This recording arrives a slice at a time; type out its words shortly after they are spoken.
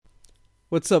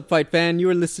What's up, fight fan? You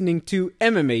are listening to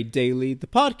MMA Daily, the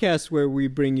podcast where we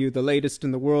bring you the latest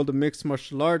in the world of mixed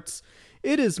martial arts.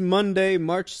 It is Monday,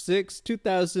 March 6,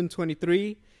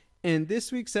 2023, and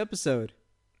this week's episode,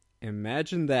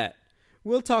 imagine that.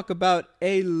 We'll talk about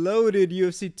a loaded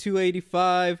UFC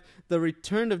 285, the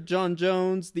return of Jon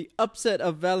Jones, the upset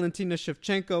of Valentina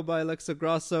Shevchenko by Alexa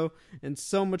Grasso, and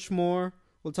so much more.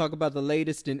 We'll talk about the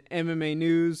latest in MMA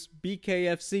news,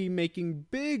 BKFC making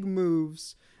big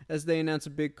moves as they announce a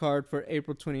big card for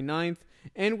April 29th,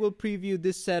 and we'll preview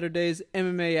this Saturday's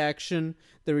MMA action,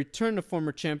 the return of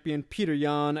former champion Peter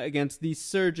Yan against the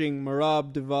surging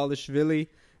Merab Dvalishvili.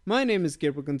 My name is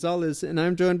Gabriel Gonzalez, and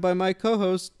I'm joined by my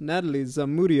co-host, Natalie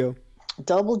Zamudio.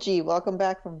 Double G, welcome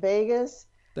back from Vegas.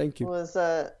 Thank you. Was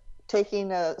taking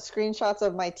screenshots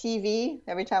of my TV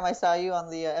every time I saw you on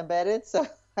the embedded, so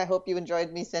I hope you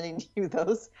enjoyed me sending you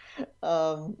those.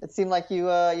 It seemed like you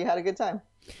had a good time.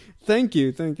 Thank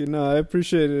you. No, I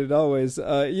appreciate it always.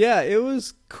 Yeah, it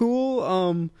was cool.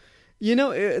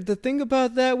 The thing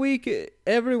about that week,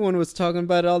 everyone was talking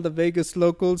about all the Vegas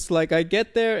locals. Like, I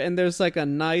get there and there's like a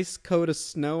nice coat of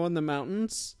snow on the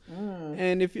mountains.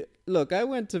 And if you look, I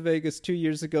went to Vegas 2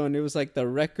 years ago and it was like the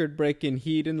record-breaking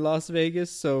heat in Las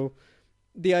Vegas. So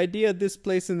the idea of this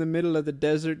place in the middle of the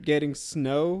desert getting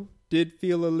snow did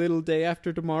feel a little day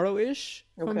after tomorrow-ish,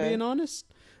 if I'm being honest.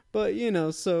 But,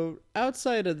 so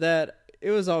outside of that,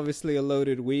 it was obviously a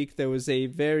loaded week. There was a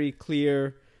very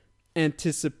clear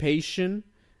anticipation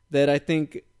that I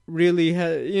think really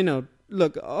had,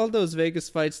 look, all those Vegas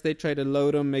fights, they try to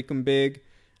load them, make them big.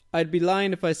 I'd be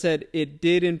lying if I said it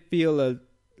didn't feel a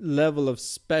level of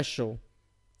special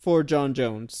for Jon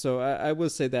Jones. So I will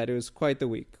say that it was quite the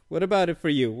week. What about it for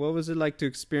you? What was it like to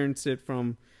experience it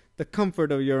from the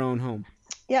comfort of your own home?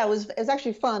 Yeah, it was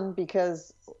actually fun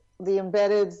because the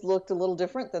embeddeds looked a little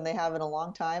different than they have in a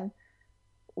long time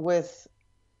with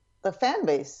the fan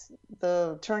base,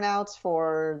 the turnouts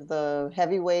for the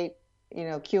heavyweight,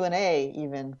 Q&A,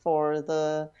 even for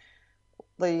the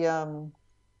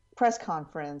press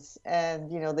conference,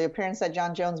 and the appearance that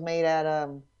Jon Jones made at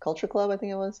Culture Club, I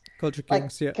think it was. Culture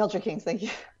Kings, yeah. Culture Kings, thank you.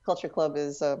 Culture Club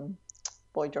is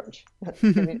Boy George.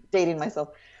 Dating myself.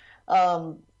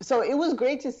 So it was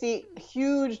great to see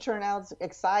huge turnouts,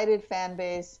 excited fan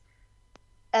base.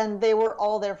 And they were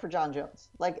all there for Jon Jones.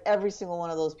 Like, every single one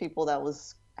of those people that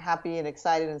was happy and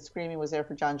excited and screaming was there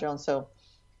for Jon Jones. So,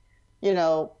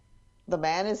 the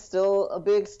man is still a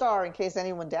big star, in case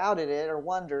anyone doubted it or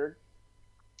wondered.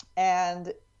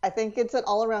 And I think it's an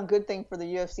all-around good thing for the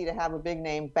UFC to have a big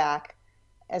name back,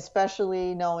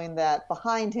 especially knowing that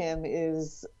behind him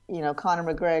is, Conor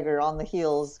McGregor on the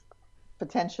heels,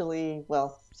 potentially,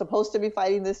 supposed to be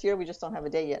fighting this year. We just don't have a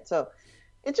date yet. So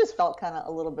it just felt kind of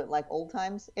a little bit like old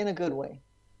times in a good way.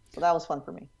 So that was fun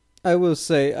for me. I will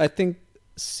say, I think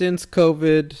since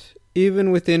COVID,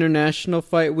 even with International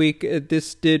Fight Week,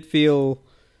 this did feel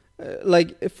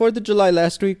like 4th of July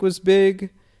last week was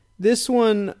big. This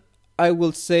one, I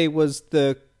will say, was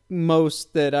the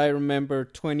most that I remember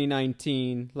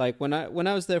 2019. Like when I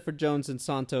was there for Jones and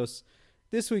Santos,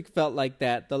 this week felt like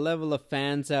that. The level of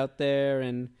fans out there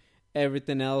and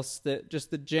everything else, that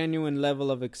just the genuine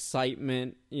level of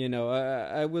excitement,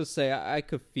 I will say I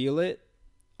could feel it.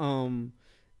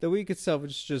 The week itself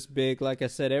was just big. Like I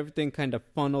said, everything kind of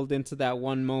funneled into that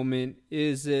one moment.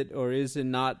 Is it or is it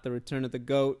not the return of the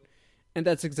GOAT? And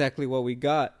that's exactly what we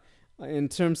got. In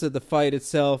terms of the fight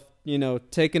itself,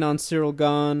 taking on Ciryl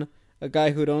Gane, a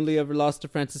guy who'd only ever lost to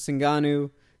Francis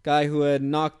Ngannou, guy who had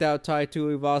knocked out Tai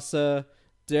Tuivasa,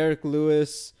 Derek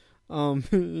Lewis,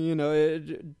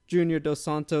 Junior Dos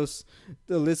Santos,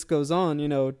 the list goes on,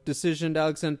 decisioned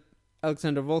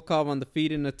Alexander Volkov on the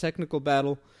feet in a technical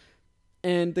battle.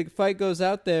 And the fight goes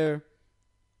out there,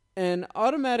 and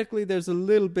automatically there's a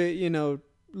little bit,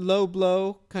 low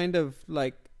blow, kind of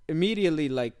like immediately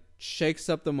like shakes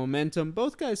up the momentum.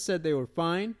 Both guys said they were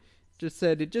fine, just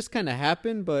said it just kind of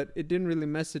happened, but it didn't really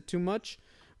mess it too much,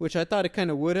 which I thought it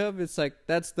kind of would have. It's like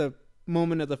that's the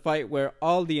moment of the fight where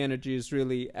all the energy is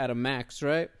really at a max,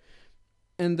 right?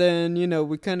 And then,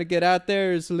 we kind of get out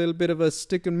there. It's a little bit of a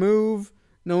stick and move.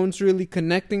 No one's really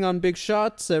connecting on big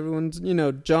shots. Everyone's,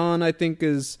 Jon, I think,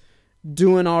 is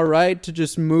doing all right to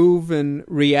just move and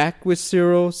react with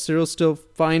Ciryl. Cyryl's still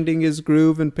finding his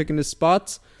groove and picking his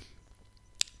spots.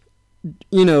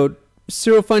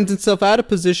 Ciryl finds himself out of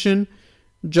position.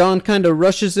 Jon kind of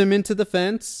rushes him into the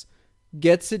fence,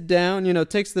 gets it down,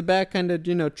 takes the back, kind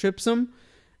of, trips him.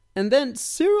 And then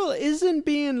Ciryl isn't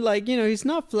being like, he's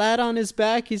not flat on his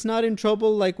back. He's not in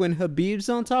trouble like when Khabib's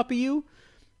on top of you.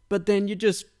 But then you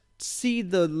just see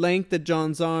the length of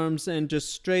Jon's arms and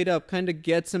just straight up kind of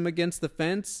gets him against the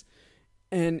fence.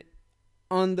 And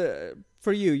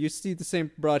for you see the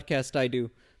same broadcast I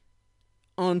do.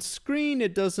 On screen,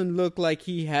 it doesn't look like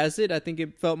he has it. I think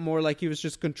it felt more like he was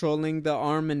just controlling the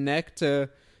arm and neck to,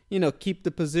 keep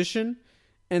the position.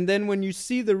 And then when you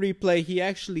see the replay, he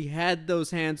actually had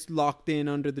those hands locked in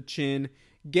under the chin,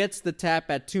 gets the tap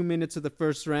at 2 minutes of the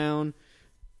first round.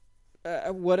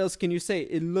 What else can you say?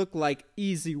 It looked like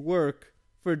easy work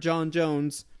for Jon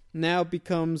Jones. Now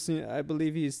becomes, I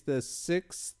believe he's the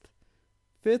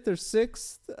fifth or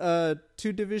sixth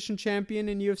two-division champion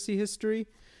in UFC history.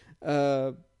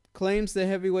 Claims the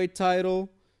heavyweight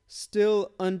title.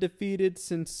 Still undefeated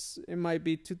since it might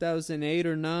be 2008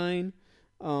 or 9,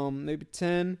 maybe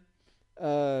 10.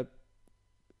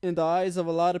 In the eyes of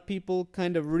a lot of people,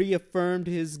 kind of reaffirmed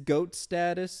his GOAT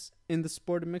status in the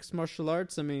sport of mixed martial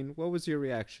arts. I mean, what was your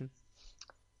reaction?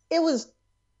 It was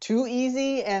too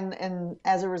easy, and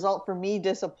as a result, for me,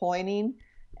 disappointing,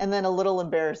 and then a little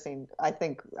embarrassing. I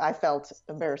think I felt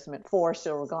embarrassment for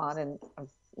Ciryl Gane, and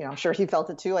I'm sure he felt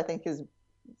it too. I think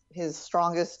the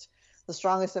strongest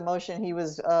emotion he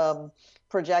was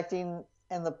projecting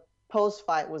in the post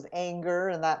fight was anger,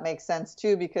 and that makes sense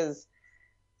too, because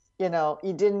he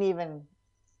didn't even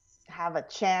have a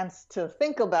chance to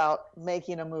think about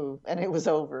making a move, and it was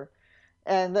over.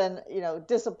 And then,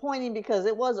 disappointing because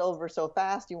it was over so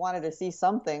fast. You wanted to see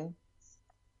something.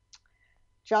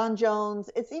 Jon Jones,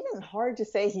 it's even hard to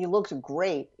say he looks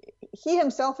great. He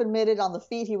himself admitted on the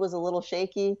feet he was a little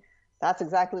shaky. That's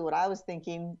exactly what I was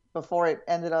thinking before it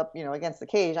ended up, against the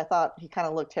cage. I thought he kind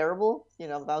of looked terrible.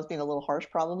 That was being a little harsh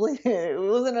probably. It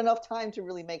wasn't enough time to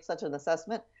really make such an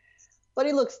assessment. But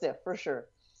he looked stiff for sure.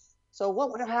 So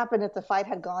what would have happened if the fight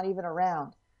had gone even a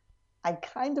round? I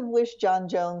kind of wish Jon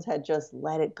Jones had just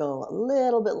let it go a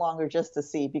little bit longer just to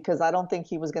see, because I don't think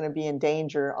he was going to be in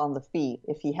danger on the feet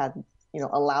if he had,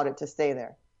 allowed it to stay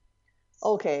there.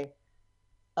 Okay.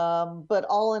 But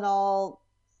all in all,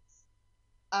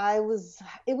 it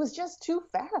was just too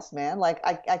fast, man. Like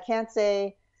I can't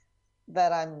say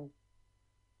that I'm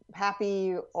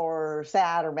happy or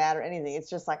sad or mad or anything. It's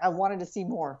just like I wanted to see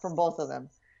more from both of them.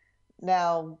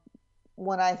 Now,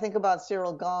 when I think about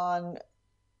Ciryl Gane,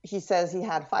 he says he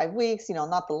had 5 weeks,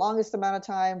 not the longest amount of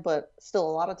time, but still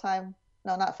a lot of time.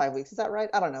 No, not 5 weeks. Is that right?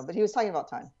 I don't know, but he was talking about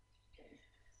time.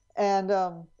 And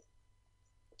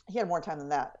he had more time than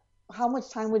that. How much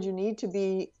time would you need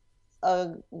to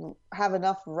have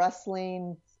enough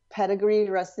wrestling pedigree,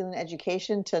 wrestling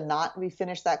education to not be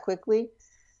finished that quickly?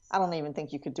 I don't even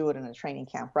think you could do it in a training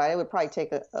camp, right? It would probably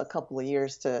take a couple of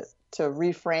years to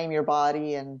reframe your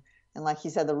body and like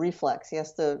he said, the reflex. He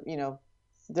has to,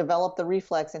 develop the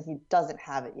reflex, and he doesn't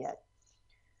have it yet.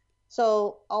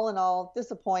 So all in all,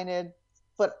 disappointed,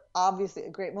 but obviously a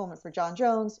great moment for Jon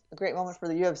Jones, a great moment for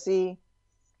the UFC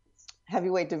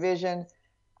heavyweight division.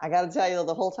 I got to tell you,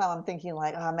 the whole time I'm thinking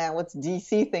like, oh man, what's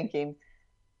DC thinking?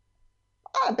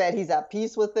 I bet he's at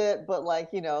peace with it, but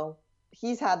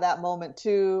he's had that moment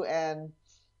too. And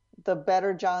the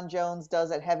better Jon Jones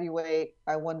does at heavyweight,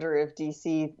 I wonder if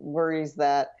DC worries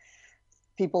that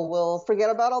people will forget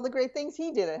about all the great things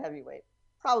he did at heavyweight.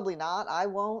 Probably not. I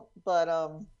won't. But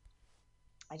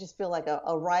I just feel like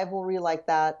a rivalry like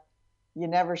that, you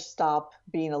never stop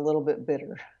being a little bit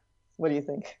bitter. What do you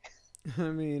think? I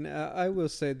mean, I will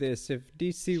say this. If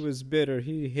DC was bitter,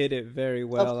 he hit it very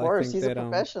well. Of course, he's a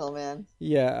professional, man.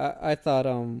 Yeah, I thought...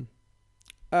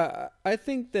 I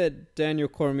think that Daniel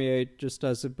Cormier, just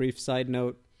as a brief side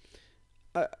note,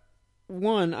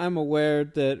 one, I'm aware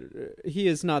that he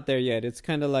is not there yet. It's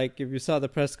kind of like if you saw the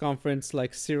press conference,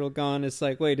 like Ciryl Gane, it's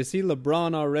like, wait, is he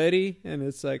LeBron already? And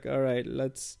it's like, all right,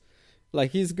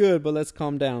 he's good, but let's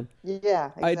calm down.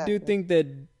 Yeah, exactly. I do think that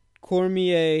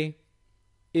Cormier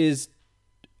is,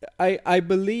 I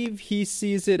believe he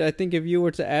sees it. I think if you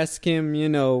were to ask him,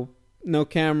 no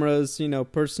cameras,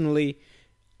 personally,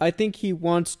 I think he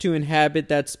wants to inhabit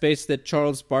that space that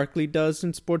Charles Barkley does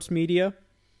in sports media.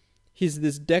 He's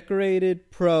this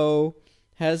decorated pro,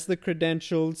 has the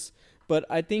credentials, but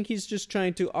I think he's just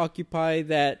trying to occupy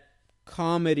that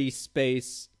comedy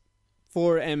space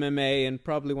for MMA and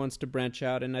probably wants to branch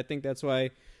out. And I think that's why,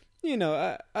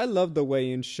 I love the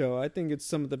weigh-in show. I think it's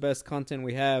some of the best content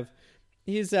we have.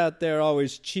 He's out there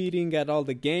always cheating at all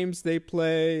the games they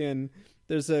play, and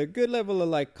there's a good level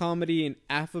of comedy and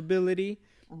affability,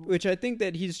 which I think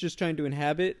that he's just trying to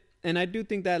inhabit. And I do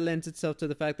think that lends itself to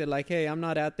the fact that, hey, I'm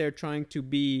not out there trying to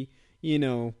be,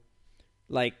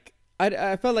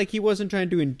 I felt like he wasn't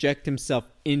trying to inject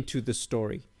himself into the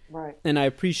story. Right. And I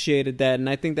appreciated that. And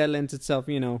I think that lends itself,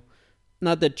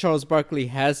 not that Charles Barkley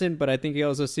hasn't, but I think he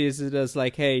also sees it as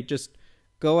hey, just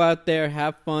go out there,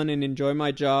 have fun, and enjoy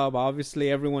my job.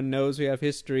 Obviously, everyone knows we have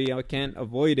history. I can't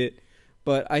avoid it.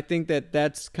 But I think that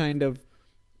that's kind of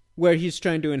where he's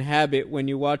trying to inhabit when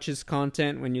you watch his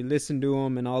content, when you listen to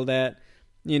him and all that.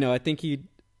 You know, I think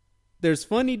there's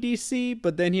funny DC,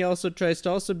 but then he also tries to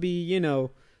also be, you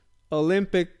know,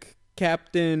 Olympic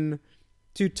captain,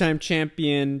 two-time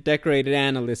champion, decorated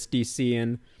analyst DC,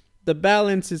 and the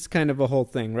balance is kind of a whole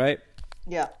thing, right?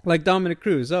 Yeah. Like Dominic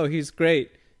Cruz. Oh, he's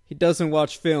great. He doesn't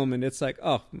watch film, and it's like,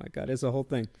 oh my God, it's a whole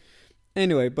thing.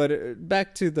 Anyway, but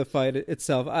back to the fight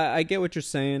itself. I get what you're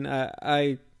saying.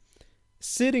 I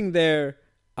sitting there,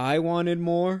 I wanted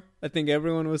more. I think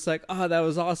everyone was like, oh, that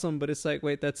was awesome. But it's like,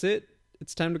 wait, that's it?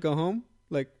 It's time to go home?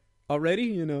 Like, already?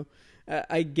 You know,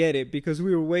 I get it because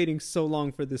we were waiting so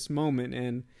long for this moment.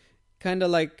 And kind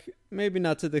of like, maybe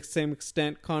not to the same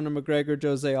extent, Conor McGregor,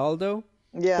 Jose Aldo.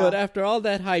 Yeah. But after all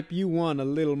that hype, you want a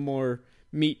little more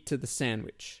meat to the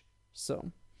sandwich.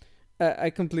 So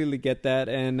I completely get that.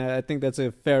 And I think that's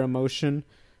a fair emotion.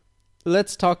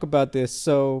 Let's talk about this.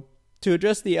 So to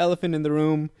address the elephant in the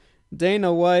room,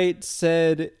 Dana White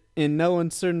said in no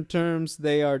uncertain terms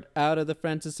they are out of the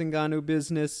Francis Ngannou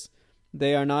business.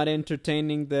 They are not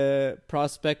entertaining the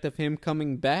prospect of him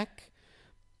coming back.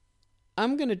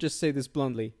 I'm going to just say this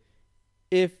bluntly.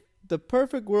 If the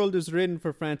perfect world is written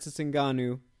for Francis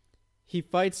Ngannou, he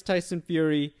fights Tyson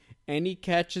Fury and he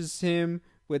catches him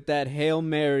with that Hail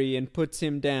Mary and puts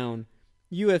him down,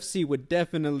 UFC would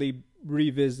definitely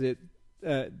revisit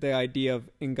the idea of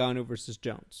Ngannou versus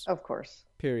Jones. Of course.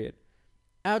 Period.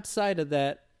 Outside of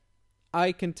that,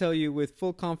 I can tell you with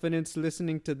full confidence,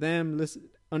 listening to them,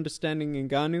 understanding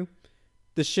Ngannou,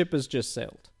 the ship has just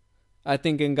sailed. I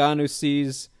think Ngannou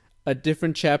sees a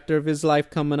different chapter of his life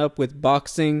coming up with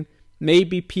boxing,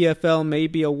 maybe PFL,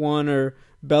 maybe a one or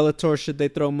Bellator should they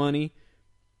throw money.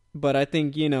 But I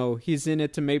think, you know, he's in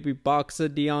it to maybe box a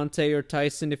Deontay or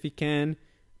Tyson if he can,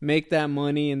 make that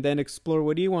money, and then explore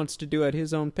what he wants to do at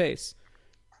his own pace.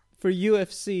 For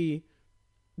UFC,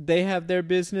 they have their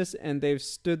business and they've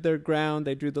stood their ground.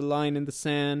 They drew the line in the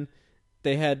sand.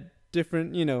 They had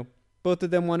different, you know, both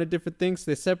of them wanted different things.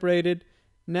 They separated.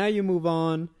 Now you move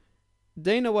on.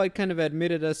 Dana White kind of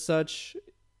admitted as such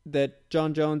that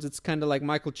Jon Jones, it's kind of like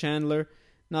Michael Chandler,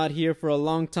 not here for a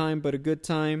long time, but a good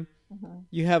time. Mm-hmm.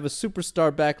 You have a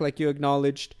superstar back like you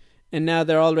acknowledged, and now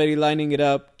they're already lining it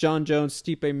up. Jon Jones,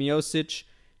 Stipe Miocic.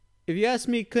 If you ask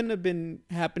me, it couldn't have been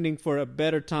happening for a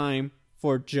better time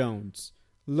for Jones.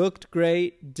 Looked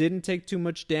great, didn't take too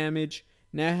much damage,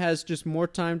 now has just more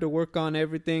time to work on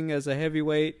everything as a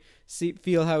heavyweight,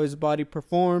 feel how his body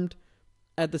performed.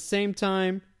 At the same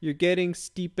time, you're getting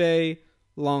Stipe,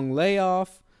 long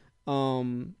layoff.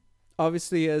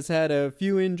 Obviously has had a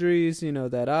few injuries, you know,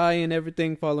 that eye and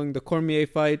everything following the Cormier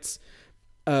fights.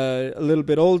 A little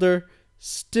bit older.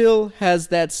 Still has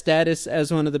that status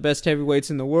as one of the best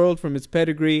heavyweights in the world from his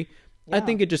pedigree. Yeah. I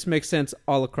think it just makes sense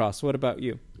all across. What about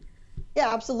you?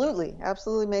 Yeah, absolutely.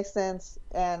 Absolutely makes sense.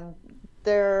 And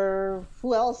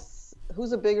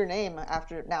who's a bigger name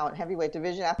after now in heavyweight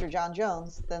division after Jon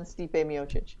Jones than Stipe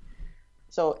Miocic?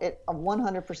 So it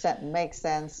 100% makes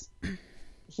sense.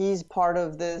 He's part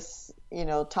of this, you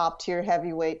know, top tier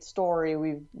heavyweight story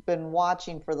we've been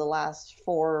watching for the last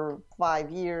 4 or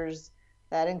 5 years.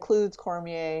 That includes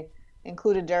Cormier,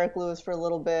 included Derek Lewis for a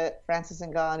little bit, Francis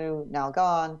Ngannou now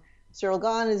gone. Cyril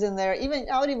Gane is in there.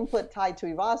 I would even put Tai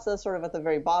Tuivasa sort of at the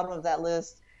very bottom of that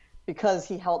list because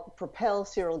he helped propel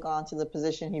Cyril Gane to the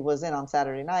position he was in on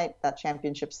Saturday night, that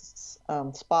championship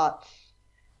spot.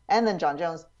 And then Jon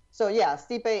Jones. So yeah,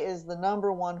 Stipe is the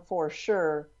number one for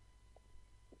sure.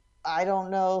 I don't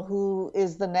know who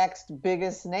is the next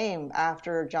biggest name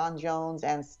after Jon Jones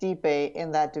and Stipe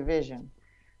in that division.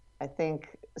 I think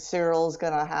Cyril's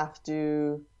going to have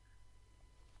to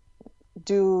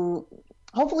do.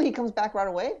 Hopefully he comes back right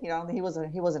away. You know, he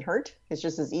wasn't hurt. It's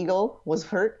just his ego was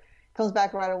hurt. Comes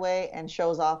back right away and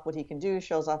shows off what he can do.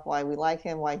 Shows off why we like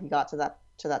him, why he got to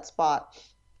that spot.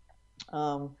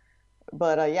 Yeah,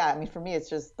 I mean, for me, it's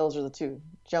just those are the two: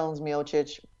 Jones,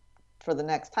 Miocic, for the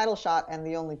next title shot, and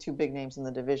the only two big names in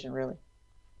the division, really.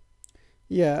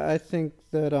 Yeah, I think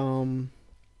that,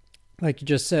 like you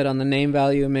just said, on the name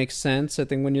value, it makes sense. I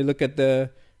think when you look at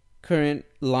the current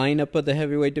lineup of the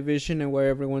heavyweight division and where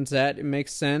everyone's at, it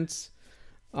makes sense.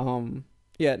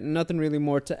 Yeah, nothing really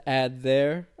more to add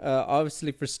there.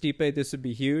 Obviously, for Stipe, this would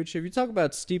be huge. If you talk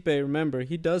about Stipe, remember,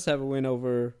 he does have a win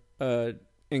over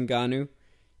Ngannou.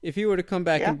 If he were to come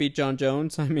back and beat Jon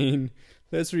Jones, I mean,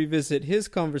 let's revisit his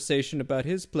conversation about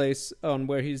his place on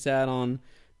where he's at on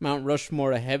Mount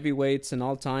Rushmore of heavyweights and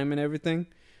all time and everything.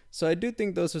 So I do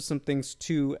think those are some things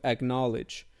to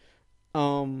acknowledge.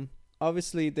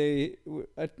 obviously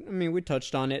I mean, we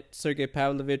touched on it. Sergey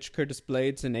Pavlovich, Curtis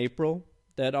Blades in April.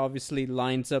 That obviously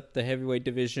lines up the heavyweight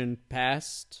division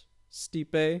past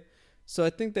Stipe. So I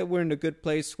think that we're in a good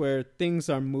place where things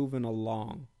are moving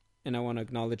along. And I want to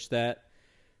acknowledge that.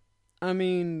 I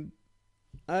mean,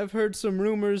 I've heard some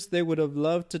rumors they would have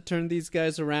loved to turn these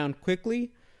guys around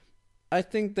quickly. I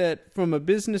think that from a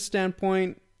business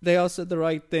standpoint, they all said the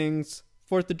right things.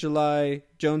 4th of July,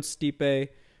 Jones Stipe.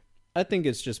 I think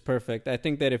it's just perfect. I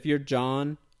think that if you're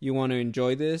John, you want to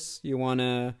enjoy this. You're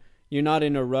not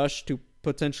in a rush to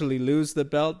potentially lose the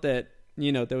belt that,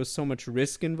 there was so much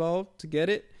risk involved to get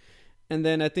it. And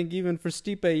then I think even for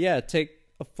Stipe, yeah, take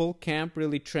a full camp,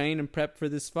 really train and prep for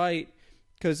this fight.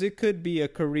 Because it could be a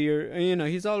career,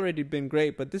 he's already been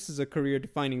great, but this is a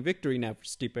career-defining victory now for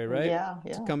Stipe, right? Yeah.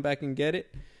 To come back and get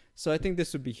it. So I think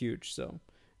this would be huge. So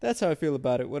that's how I feel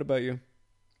about it. What about you?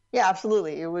 Yeah,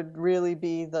 absolutely. It would really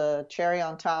be the cherry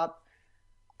on top.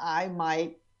 I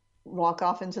might walk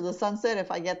off into the sunset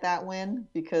if I get that win,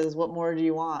 because what more do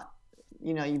you want?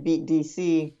 You beat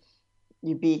DC,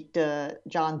 you beat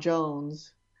John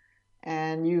Jones,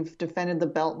 and you've defended the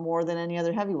belt more than any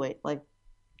other heavyweight. Like,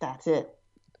 that's it.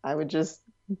 I would just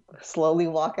slowly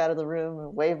walk out of the room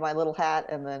and wave my little hat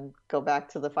and then go back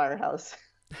to the firehouse.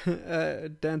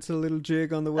 Dance a little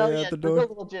jig on the way out the door. A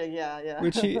little jig, yeah.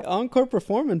 Which encore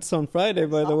performance on Friday,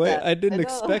 by the way. I didn't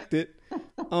expect it.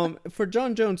 For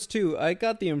John Jones too, I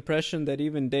got the impression that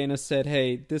even Dana said,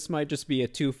 "Hey, this might just be a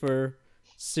twofer,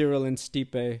 Cyril and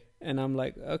Stipe," and I'm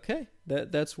like, okay,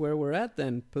 that's where we're at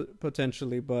then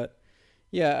potentially. But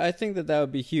yeah, I think that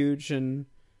would be huge. And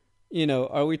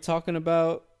are we talking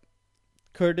about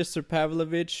Curtis or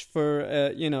Pavlovich for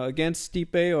against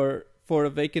Stipe or for a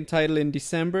vacant title in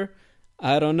December?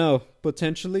 I don't know,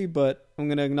 potentially, but I'm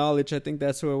going to acknowledge I think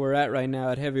that's where we're at right now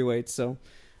at heavyweight. So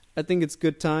I think it's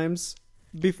good times.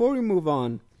 Before we move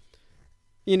on,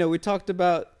 we talked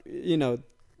about,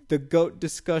 the GOAT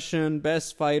discussion,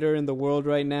 best fighter in the world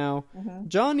right now. Mm-hmm.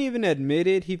 John even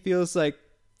admitted he feels like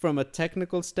from a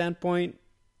technical standpoint,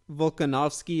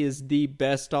 Volkanovski is the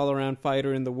best all-around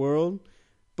fighter in the world,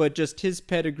 but just his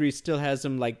pedigree still has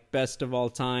him like best of all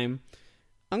time.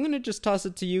 I'm going to just toss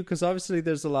it to you because obviously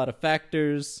there's a lot of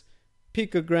factors,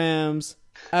 picograms,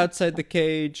 outside the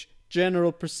cage,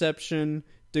 general perception,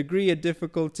 degree of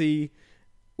difficulty.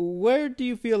 Where do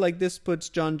you feel like this puts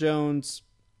John Jones,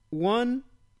 1,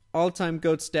 all-time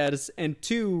GOAT status, and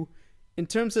 2, in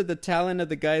terms of the talent of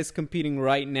the guys competing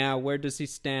right now, where does he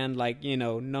stand, like,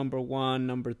 number 1,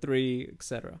 number 3,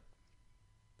 etc.?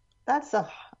 That's a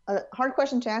hard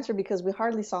question to answer because we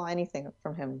hardly saw anything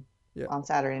from him on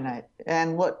Saturday night.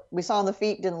 And what we saw on the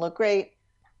feet didn't look great.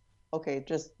 Okay,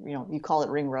 just, you call it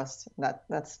ring rust.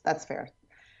 That's fair.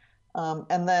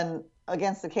 And then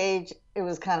against the cage, it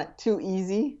was kind of too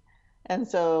easy. And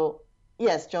so,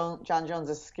 yes, John Jones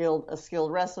is a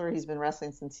skilled wrestler. He's been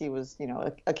wrestling since he was,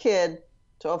 a kid.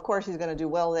 So, of course, he's going to do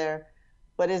well there.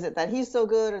 But is it that he's so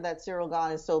good or that Cyril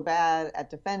Gane is so bad at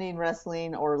defending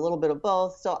wrestling or a little bit of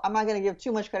both? So I'm not going to give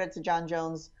too much credit to John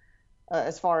Jones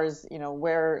as far as,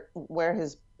 where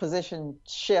his position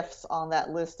shifts on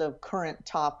that list of current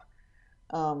top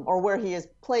or where he is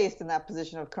placed in that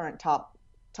position of current top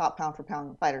pound for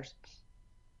pound fighters.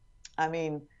 I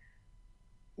mean,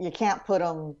 you can't put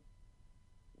him.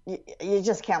 You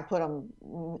just can't put him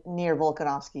near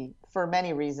Volkanovski for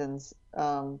many reasons.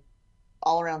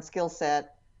 All around skill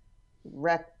set,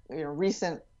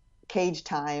 recent cage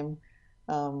time,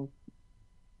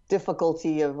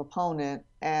 difficulty of opponent,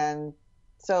 and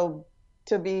so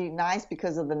to be nice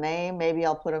because of the name, maybe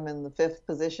I'll put him in the 5th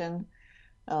position.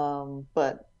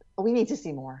 But we need to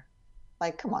see more.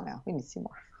 Like, come on now, we need to see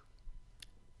more.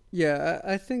 Yeah,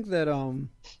 I think that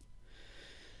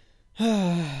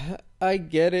I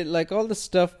get it. Like all the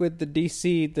stuff with the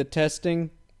DC, the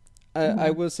testing, I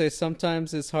will say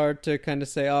sometimes it's hard to kind of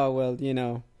say, oh,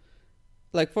 well,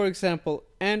 like for example,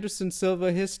 Anderson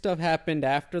Silva, his stuff happened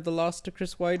after the loss to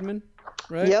Chris Weidman,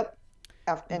 right? Yep.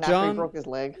 After he broke his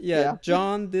leg. Yeah.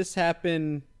 John, this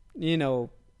happened,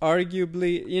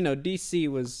 arguably, DC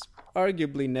was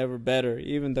arguably never better,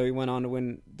 even though he went on to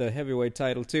win the heavyweight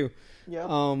title too. Yep.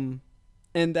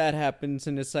 And that happens,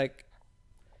 and it's like,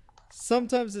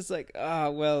 sometimes it's like,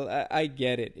 I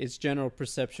get it. It's general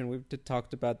perception. We've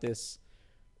talked about this.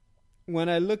 When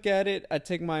I look at it, I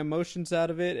take my emotions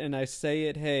out of it and I say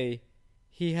it, hey,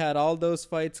 he had all those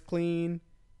fights clean.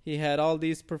 He had all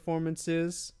these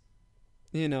performances.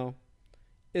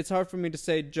 It's hard for me to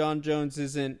say John Jones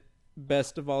isn't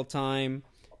best of all time.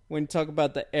 When you talk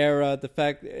about the era, the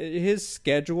fact, his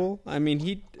schedule, I mean,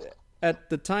 he, at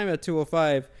the time at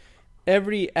 205,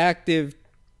 every active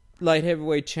light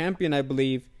heavyweight champion, I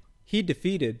believe, he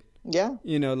defeated. Yeah.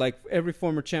 Like every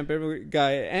former champ, every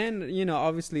guy, and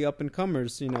obviously up and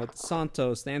comers. The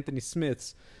Santos, the Anthony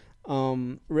Smiths,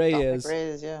 Reyes.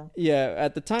 Reyes, yeah. Yeah,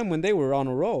 at the time when they were on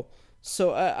a roll.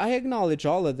 So I acknowledge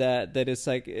all of that. That it's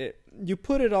like you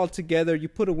put it all together. You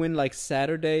put a win like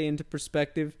Saturday into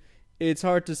perspective. It's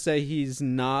hard to say he's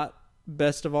not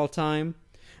best of all time.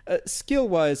 Skill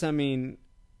wise, I mean,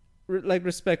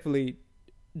 respectfully,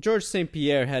 George St.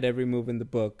 Pierre had every move in the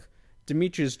book.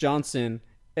 Demetrius Johnson,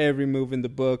 every move in the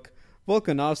book.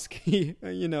 Volkanovski,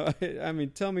 I mean,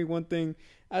 tell me one thing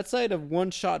outside of one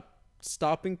shot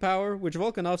stopping power, which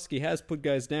Volkanovski has put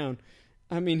guys down.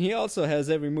 I mean, he also has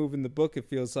every move in the book, it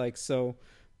feels like. So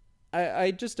I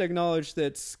just acknowledge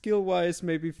that skill-wise,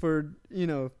 maybe for,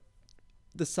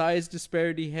 the size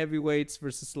disparity, heavyweights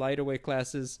versus lighter weight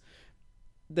classes,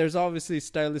 there's obviously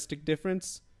stylistic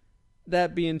difference.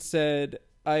 That being said,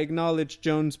 I acknowledge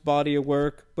Jones' body of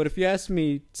work, but if you ask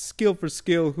me skill for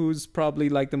skill, who's probably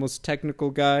like the most technical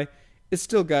guy, it's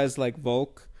still guys like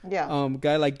Volk. Yeah.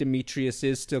 Guy like Demetrius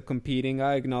is still competing.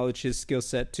 I acknowledge his skill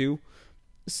set too.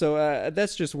 So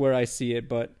that's just where I see it,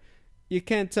 but you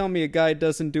can't tell me a guy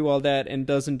doesn't do all that and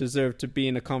doesn't deserve to be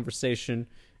in a conversation.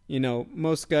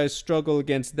 Most guys struggle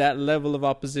against that level of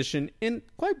opposition, and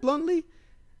quite bluntly,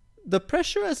 the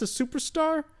pressure as a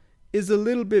superstar is a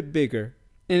little bit bigger.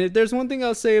 And if there's one thing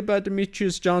I'll say about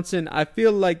Demetrius Johnson, I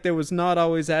feel like there was not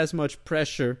always as much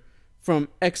pressure from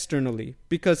externally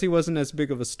because he wasn't as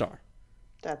big of a star.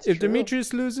 That's if true.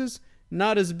 Demetrius loses,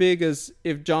 not as big as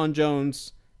if John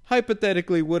Jones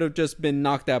hypothetically would have just been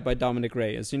knocked out by Dominic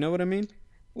Reyes. You know what I mean?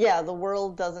 Yeah, the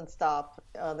world doesn't stop.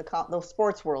 The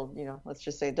sports world, let's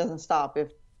just say, it doesn't stop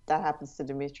if that happens to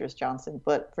Demetrius Johnson.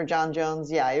 But for John Jones,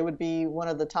 yeah, it would be one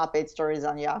of the top 8 stories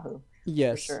on Yahoo.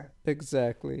 Yes, for sure.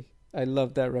 Exactly. I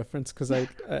love that reference because I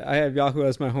have Yahoo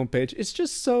as my homepage. It's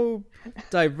just so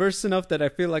diverse enough that I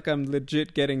feel like I'm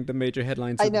legit getting the major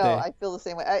headlines of the day. I know. I feel the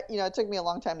same way. It took me a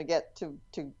long time to get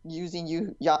to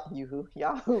using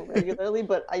Yahoo regularly,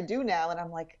 but I do now, and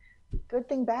I'm like, good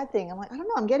thing, bad thing. I'm like, I don't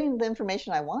know. I'm getting the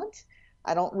information I want.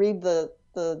 I don't read the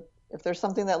if there's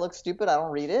something that looks stupid, I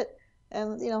don't read it,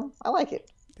 and I like it.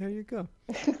 There you go.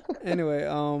 Anyway,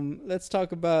 let's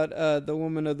talk about the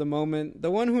woman of the moment,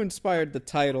 the one who inspired the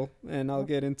title, and I'll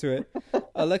get into it.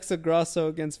 Alexa Grasso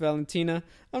against Valentina.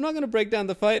 I'm not going to break down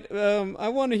the fight. I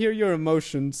want to hear your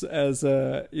emotions as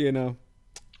I know.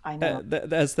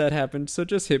 As that happened. So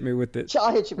just hit me with it.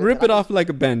 I'll hit you with Rip it off like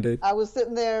a Band-Aid. I was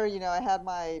sitting there, I had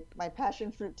my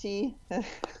passion fruit tea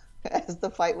as the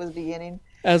fight was beginning.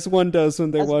 As one does when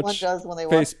they watch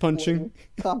face punching.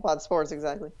 Compound Sports,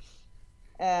 exactly.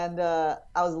 And I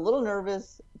was a little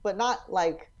nervous, but not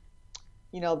like,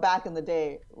 back in the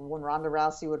day when Ronda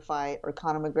Rousey would fight or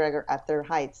Conor McGregor at their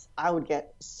heights. I would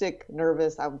get sick,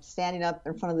 nervous. I was standing up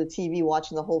in front of the TV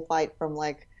watching the whole fight from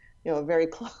a very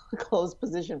close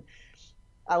position.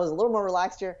 I was a little more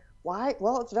relaxed here. Why?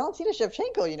 Well, it's Valentina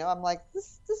Shevchenko. I'm like,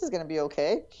 this is going to be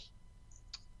okay.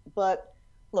 But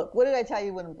look, what did I tell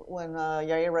you when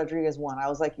Yair Rodriguez won? I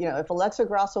was like, if Alexa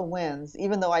Grasso wins,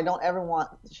 even though I don't ever want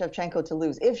Shevchenko to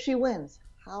lose, if she wins,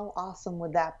 how awesome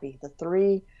would that be? The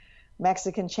 3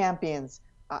 Mexican champions.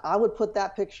 I would put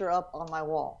that picture up on my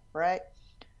wall, right?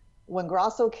 When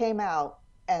Grasso came out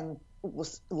and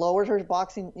lowered her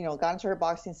boxing, got into her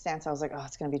boxing stance, I was like, oh,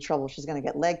 it's going to be trouble. She's going to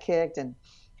get leg kicked, and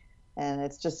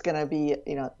it's just going to be,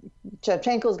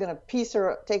 Shevchenko's going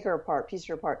to take her apart, piece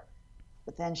her apart.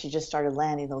 But then she just started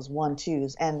landing those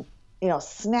 1-2s and,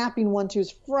 snapping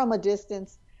 1-2s from a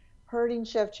distance, hurting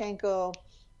Shevchenko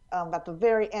at the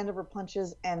very end of her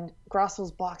punches. And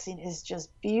Grasso's boxing is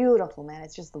just beautiful, man.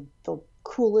 It's just the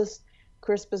coolest,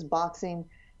 crispest boxing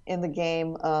in the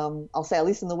game. I'll say at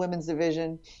least in the women's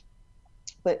division.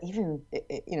 But even,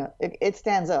 it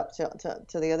stands up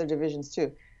to the other divisions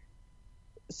too.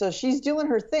 So she's doing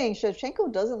her thing.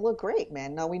 Shevchenko doesn't look great,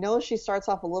 man. Now, we know she starts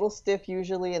off a little stiff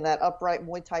usually in that upright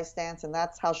Muay Thai stance, and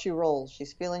that's how she rolls.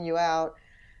 She's feeling you out.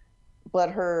 But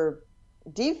her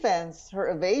defense, her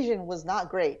evasion was not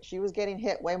great. She was getting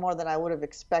hit way more than I would have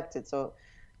expected. So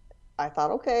I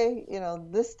thought, okay,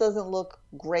 this doesn't look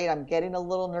great. I'm getting a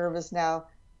little nervous now.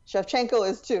 Shevchenko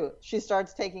is too. She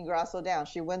starts taking Grasso down.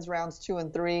 She wins rounds 2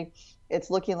 and 3. It's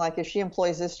looking like if she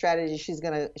employs this strategy, she's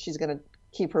gonna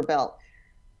keep her belt.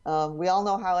 We all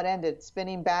know how it ended.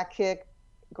 Spinning back kick,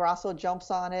 Grasso jumps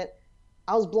on it.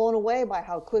 I was blown away by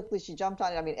how quickly she jumped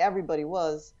on it. I mean, everybody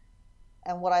was.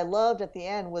 And what I loved at the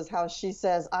end was how she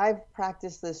says, I've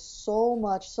practiced this so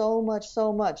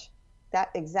much, that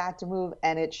exact move,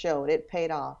 and it showed. It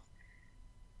paid off.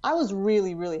 I was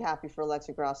really, really happy for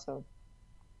Alexa Grasso.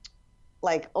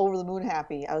 like over the moon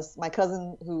happy. I was my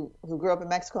cousin who grew up in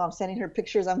Mexico. I'm sending her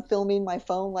pictures. I'm filming my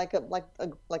phone like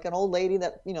an old lady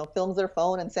that films their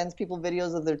phone and sends people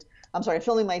videos of their. I'm sorry,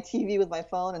 filming my TV with my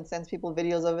phone and sends people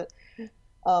videos of it.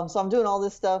 So I'm doing all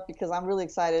this stuff because I'm really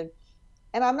excited,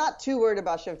 and I'm not too worried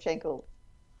about Shevchenko.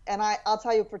 And I'll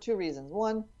tell you for two reasons.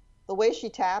 One, the way she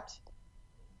tapped,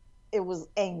 it was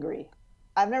angry.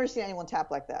 I've never seen anyone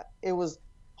tap like that. It was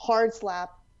hard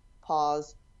slap,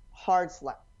 pause, hard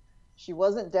slap. She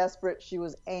wasn't desperate. She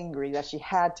was angry that she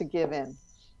had to give in.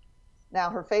 Now,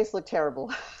 her face looked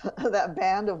terrible. That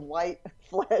band of white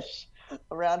flesh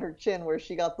around her chin where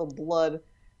she got the blood,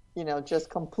 just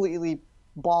completely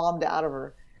bombed out of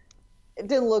her. It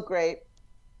didn't look great.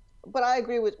 But I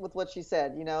agree with what she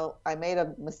said. I made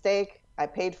a mistake. I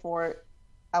paid for it.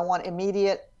 I want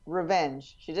immediate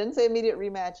revenge. She didn't say immediate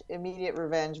rematch, immediate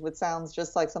revenge, which sounds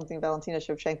just like something Valentina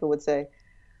Shevchenko would say.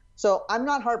 So I'm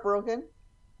not heartbroken.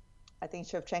 I think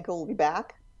Shevchenko will be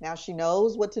back. Now she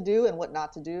knows what to do and what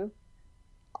not to do.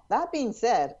 That being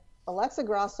said, Alexa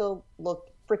Grasso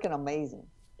looked freaking amazing.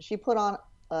 She put on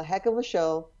a heck of a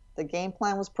show. The game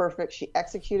plan was perfect. She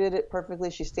executed it perfectly.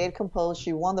 She stayed composed.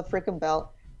 She won the freaking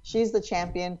belt. She's the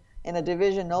champion in a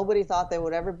division nobody thought there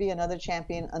would ever be another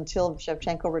champion until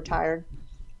Shevchenko retired.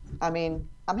 I mean,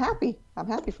 I'm happy. I'm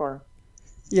happy for her.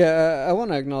 Yeah, I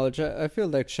want to acknowledge. I feel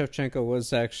like Shevchenko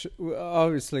was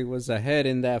obviously was ahead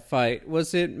in that fight.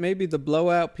 Was it maybe the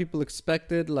blowout people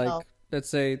expected? Like, No. let's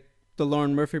say the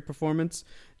Lauren Murphy performance.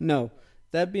 No.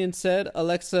 That being said,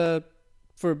 Alexa,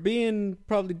 for being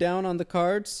probably down on the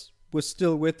cards, was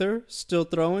still with her, still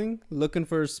throwing, looking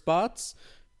for her spots,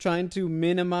 trying to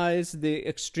minimize the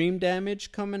extreme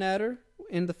damage coming at her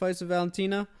in the fights of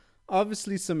Valentina.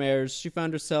 Obviously, some errors. She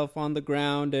found herself on the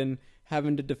ground and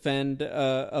having to defend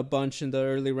a bunch in the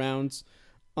early rounds.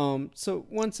 So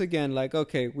once again, like,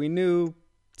 okay, we knew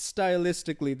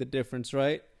stylistically the difference,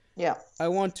 right? Yeah. I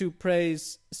want to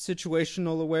praise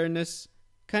situational awareness,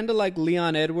 kind of like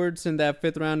Leon Edwards in that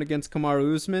fifth round against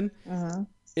Kamaru Usman. Mm-hmm.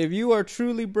 If you are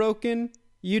truly broken,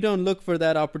 you don't look for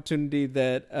that opportunity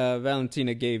that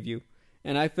Valentina gave you.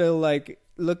 And I feel like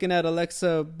looking at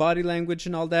Alexa body language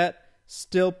and all that,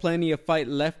 still plenty of fight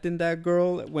left in that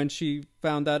girl. When she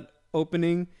found that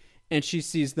opening and she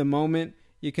sees the moment,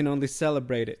 you can only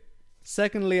celebrate it.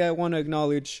 Secondly, I want to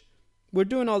acknowledge, we're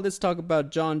doing all this talk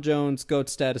about Jon Jones, GOAT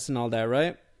status and all that,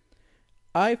 right?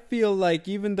 I feel like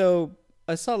even though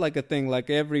I saw like a thing, like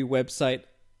every website,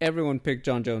 everyone picked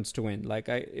Jon Jones to win. Like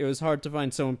it was hard to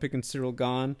find someone picking Cyril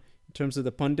Gane in terms of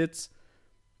the pundits.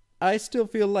 I still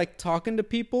feel like talking to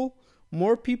people,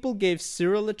 more people gave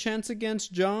Cyril a chance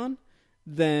against Jon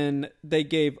than they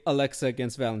gave Alexa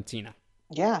against Valentina.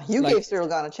 Yeah, you gave Cyril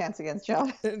Gane a chance against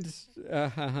Jon.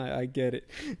 I get it.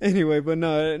 Anyway, but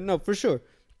no, for sure.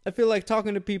 I feel like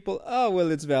talking to people, oh,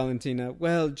 well, it's Valentina.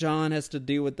 Well, Jon has to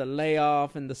deal with the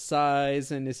layoff and the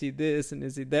size, and is he this and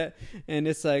is he that? And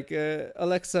it's like,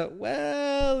 Alexa,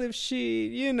 well, if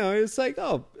she, it's like,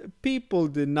 oh, people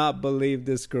did not believe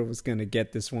this girl was going to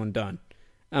get this one done.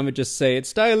 I'm going to just say it.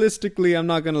 Stylistically, I'm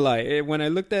not going to lie. When I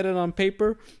looked at it on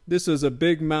paper, this was a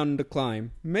big mountain to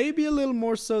climb. Maybe a little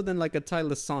more so than like a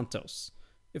Taila Santos,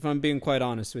 if I'm being quite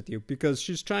honest with you. Because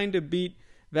she's trying to beat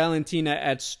Valentina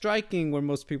at striking, where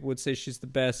most people would say she's the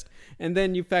best. And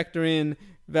then you factor in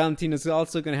Valentina's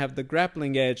also going to have the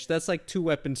grappling edge. That's like 2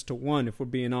 weapons to 1, if we're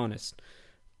being honest.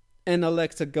 And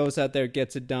Alexa goes out there,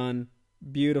 gets it done.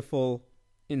 Beautiful,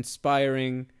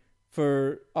 inspiring.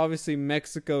 For obviously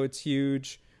Mexico, it's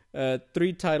huge.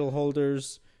 3 title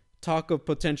holders. Talk of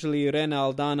potentially Irene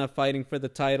Aldana fighting for the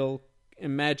title.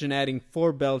 Imagine adding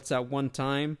 4 belts at one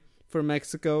time for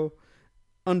Mexico.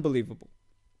 Unbelievable.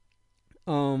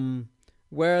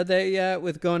 Where are they at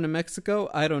with going to Mexico?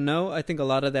 I don't know. I think a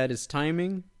lot of that is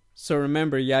timing. So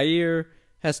remember, Yair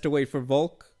has to wait for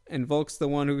Volk, and Volk's the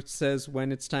one who says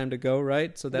when it's time to go,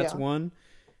 right? So that's one.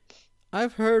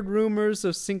 I've heard rumors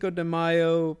of Cinco de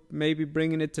Mayo maybe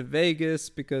bringing it to Vegas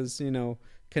because,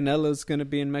 Canelo's going to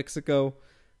be in Mexico.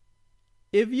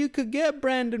 If you could get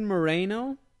Brandon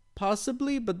Moreno,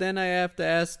 possibly, but then I have to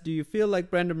ask, do you feel like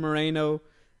Brandon Moreno,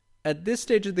 at this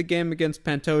stage of the game against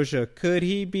Pantoja, could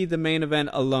he be the main event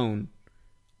alone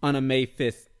on a May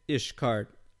 5th-ish card?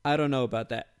 I don't know about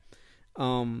that.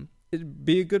 It'd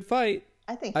be a good fight.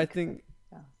 I think.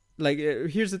 Yeah. Like,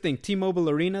 here's the thing. T-Mobile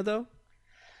Arena, though?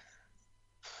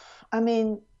 I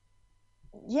mean,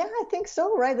 yeah, I think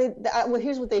so, right? Well,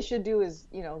 here's what they should do is,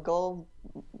 go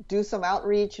do some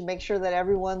outreach and make sure that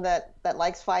everyone that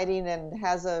likes fighting and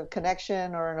has a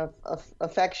connection or an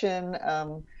affection,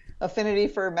 affinity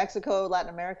for Mexico,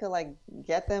 Latin America, like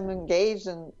get them engaged.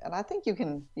 And I think you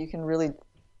can really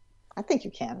I think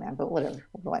you can, man, but whatever.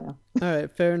 What do I know? All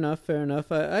right, fair enough, fair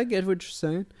enough. I get what you're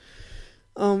saying.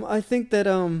 I think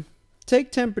that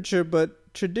take temperature,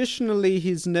 but traditionally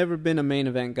he's never been a main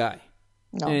event guy.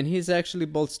 No. And he's actually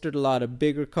bolstered a lot of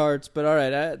bigger cards, but all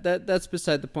right, that's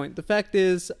beside the point. The fact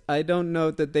is, I don't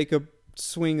know that they could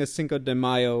swing a Cinco de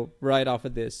Mayo right off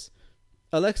of this.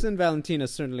 Alexa and Valentina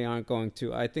certainly aren't going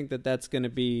to. I think that that's going to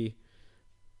be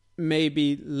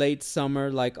maybe late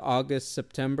summer, like August,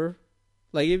 September.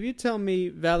 Like, if you tell me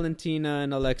Valentina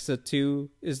and Alexa 2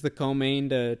 is the co-main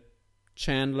to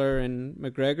Chandler and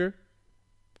McGregor,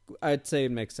 I'd say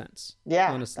it makes sense.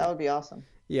 Yeah, honestly. that would be awesome.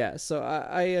 Yeah, so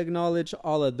I acknowledge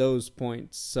all of those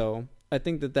points. So I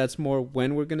think that that's more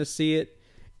when we're going to see it.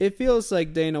 It feels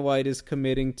like Dana White is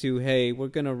committing to, hey, we're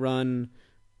going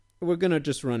to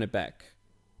just run it back.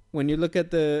 When you look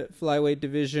at the flyweight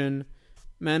division,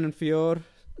 Manon Fior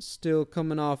still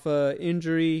coming off a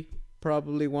injury,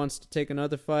 probably wants to take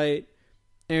another fight.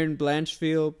 Erin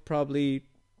Blanchfield probably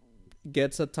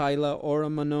gets a Tyla or a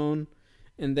Manon.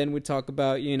 And then we talk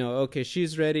about, okay,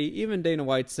 she's ready. Even Dana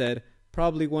White said,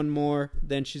 probably one more,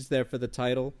 then she's there for the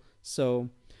title. So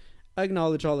I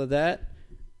acknowledge all of that.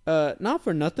 Not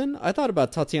for nothing, I thought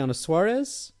about Tatiana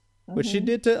Suarez, what she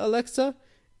did to Alexa.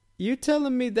 You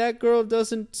telling me that girl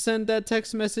doesn't send that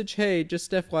text message, hey,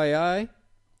 just FYI,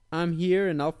 I'm here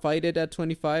and I'll fight it at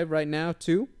 25 right now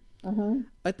too?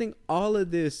 I think all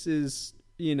of this is,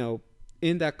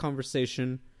 in that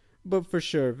conversation. But for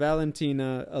sure,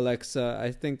 Valentina, Alexa,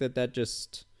 I think that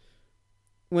just...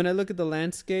 When I look at the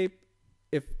landscape,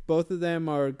 if both of them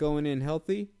are going in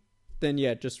healthy, then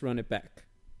yeah, just run it back.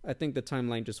 I think the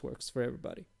timeline just works for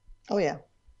everybody. Oh, yeah.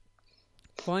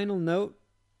 Final note,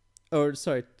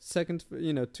 second,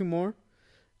 two more.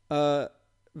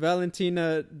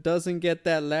 Valentina doesn't get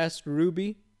that last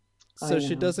ruby, so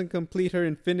she doesn't complete her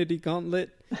Infinity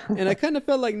Gauntlet. And I kind of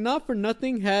felt like, not for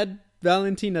nothing, had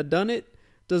Valentina done it,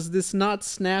 does this not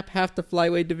snap half the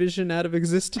flyweight division out of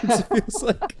existence? It feels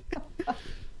like...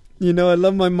 I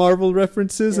love my Marvel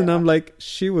references, and I'm like,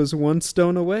 she was one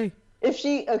stone away.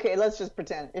 Let's just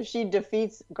pretend. If she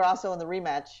defeats Grasso in the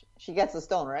rematch, she gets the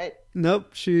stone, right?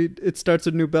 Nope, it starts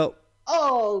a new belt.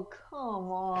 Oh,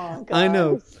 come on, guys. I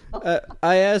know.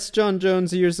 I asked John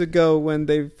Jones years ago when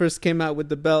they first came out with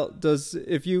the belt,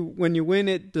 when you win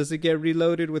it, does it get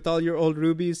reloaded with all your old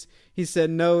rubies? He said,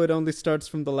 no, it only starts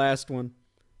from the last one.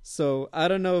 So I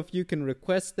don't know if you can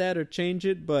request that or change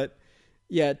it, but...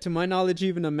 Yeah, to my knowledge,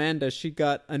 even Amanda, she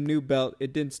got a new belt.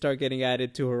 It didn't start getting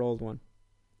added to her old one.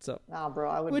 So, nah,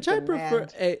 bro, I would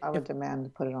demand to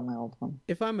put it on my old one.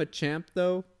 If I'm a champ,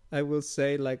 though, I will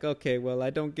say, like, okay, well, I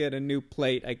don't get a new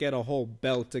plate. I get a whole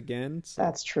belt again. So.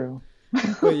 That's true.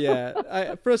 But yeah,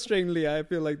 frustratingly, I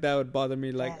feel like that would bother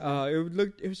me. Like,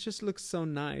 it just looks so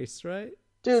nice, right?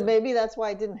 Dude, maybe that's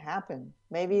why it didn't happen.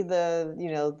 Maybe the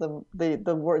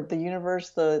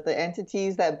universe, the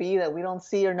entities that we don't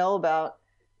see or know about,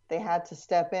 they had to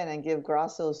step in and give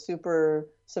Grasso super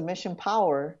submission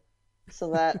power so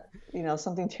that,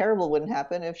 something terrible wouldn't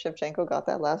happen if Shevchenko got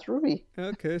that last ruby.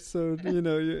 Okay, so,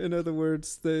 in other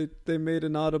words, they made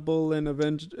an audible and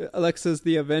Alexa's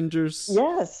the Avengers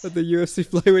of the UFC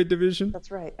flyweight division.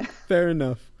 That's right. Fair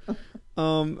enough.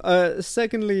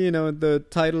 Secondly, the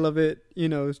title of it,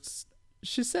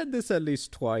 she said this at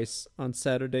least twice on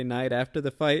Saturday night after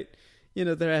the fight.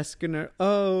 They're asking her,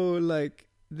 like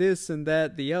this and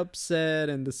that, the upset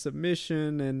and the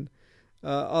submission and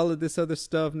all of this other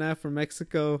stuff now from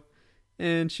Mexico.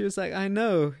 And she was like, I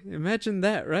know, imagine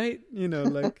that, right?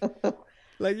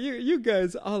 Like you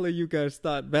guys, all of you guys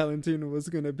thought Valentina was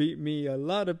going to beat me. A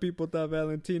lot of people thought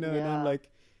Valentina. And I'm like,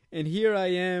 and here I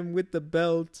am with the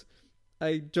belt.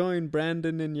 I joined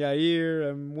Brandon and Yair.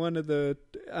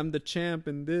 I'm the champ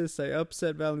in this. I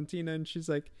upset Valentina. And she's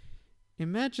like,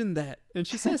 imagine that. And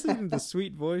she says it in the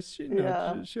sweet voice.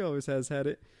 She always has had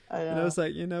it. And I was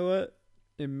like, you know what?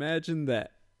 Imagine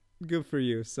that. Good for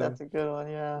you. So that's a good one,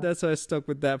 yeah. That's why I stuck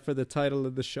with that for the title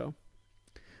of the show.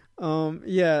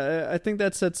 I think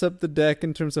that sets up the deck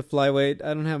in terms of flyweight.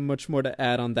 I don't have much more to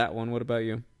add on that one. What about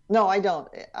you? No, I don't.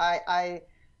 I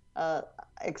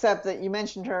except that you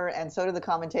mentioned her, and so did the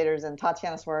commentators, and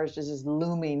Tatiana Suarez is just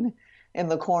looming in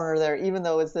the corner there, even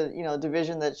though it's the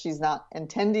division that she's not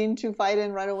intending to fight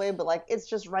in right away, but like it's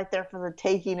just right there for the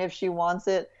taking if she wants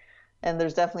it. And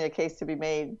there's definitely a case to be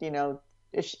made,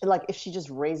 if she just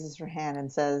raises her hand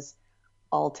and says,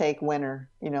 I'll take winner.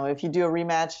 If you do a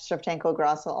rematch, Shevchenko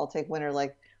Grasso, I'll take winner,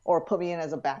 or put me in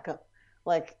as a backup.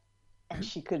 And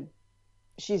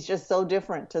she's just so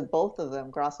different to both of them,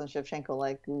 Grasso and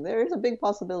Shevchenko. There's a big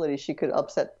possibility she could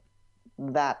upset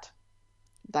that.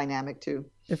 dynamic too.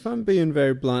 If I'm being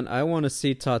very blunt, I want to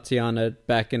see Tatiana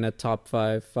back in a top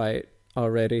 5 fight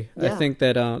already. Yeah. I think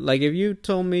that, like, if you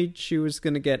told me she was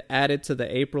going to get added to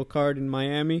the April card in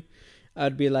Miami,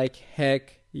 I'd be like,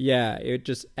 heck yeah, it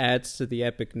just adds to the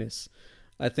epicness.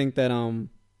 I think that,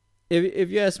 if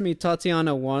you ask me,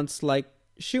 Tatiana wants, like,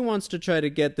 she wants to try to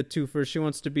get the twofer. She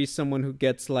wants to be someone who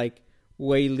gets, like,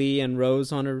 Wei Li and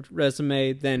Rose on her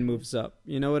resume, then moves up.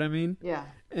 You know what I mean? Yeah.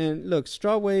 And look,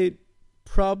 strawweight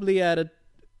probably at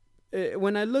a,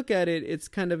 when I look at it, it's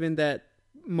kind of in that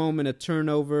moment of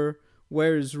turnover.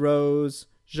 Where is Rose?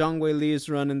 Zhang Weili is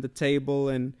running the table,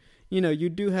 and you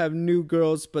do have new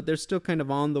girls, but they're still kind of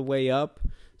on the way up.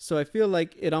 So I feel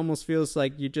like it almost feels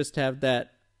like you just have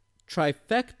that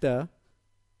trifecta: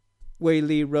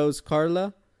 Weili, Rose,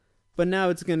 Carla. But now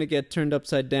it's going to get turned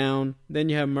upside down. Then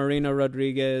you have Marina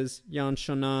Rodriguez, Yan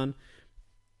Shonan.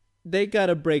 They got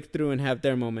to break through and have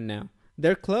their moment now.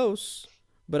 They're close,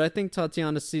 but I think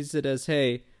Tatiana sees it as,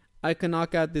 hey, I can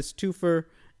knock out this twofer,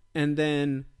 and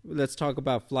then let's talk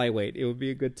about flyweight. It would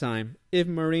be a good time if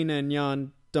Marina and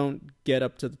Yan don't get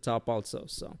up to the top also.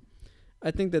 So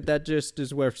I think that just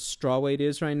is where strawweight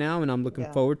is right now, and I'm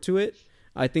looking forward to it.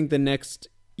 I think the next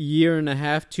year and a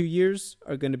half, 2 years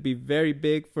are going to be very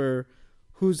big for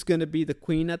who's going to be the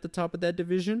queen at the top of that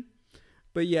division.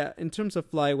 But yeah, in terms of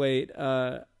flyweight,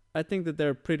 I think that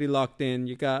they're pretty locked in.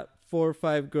 You got 4 or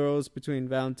 5 girls between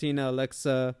Valentina,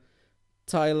 Alexa,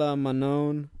 Tyla,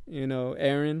 Manon,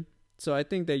 Erin. So I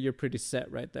think that you're pretty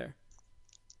set right there.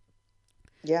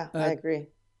 Yeah, I agree.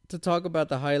 To talk about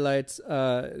the highlights,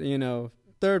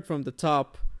 third from the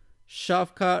top,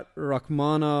 Shavkat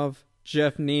Rakhmonov,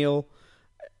 Jeff Neal.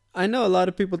 I know a lot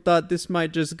of people thought this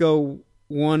might just go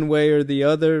one way or the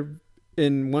other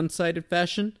in one-sided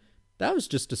fashion. That was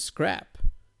just a scrap.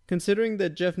 Considering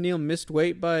that Jeff Neal missed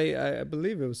weight by, I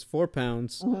believe it was 4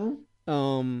 pounds.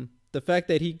 Mm-hmm. The fact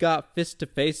that he got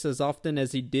fist-to-face as often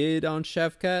as he did on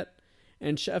Shavkat,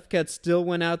 and Shavkat still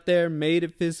went out there, made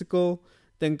it physical,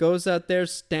 then goes out there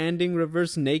standing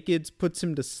reverse nakeds, puts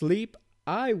him to sleep.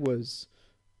 I was,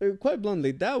 quite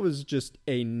bluntly, that was just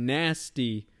a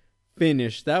nasty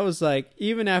finish. That was like,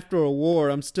 even after a war,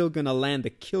 I'm still going to land the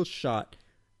kill shot.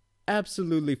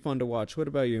 Absolutely fun to watch. What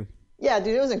about you? Yeah,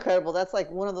 dude, it was incredible. That's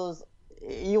like one of those,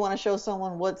 you want to show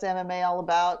someone what's MMA all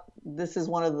about. This is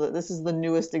the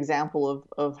newest example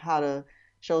of how to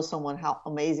show someone how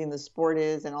amazing the sport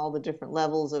is and all the different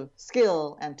levels of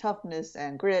skill and toughness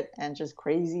and grit and just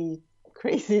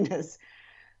craziness.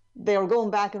 They were going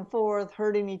back and forth,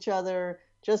 hurting each other.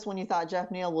 Just when you thought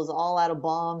Jeff Neal was all out of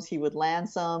bombs, he would land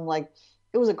some. Like,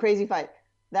 it was a crazy fight.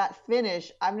 That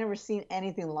finish, I've never seen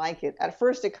anything like it. At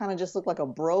first, it kind of just looked like a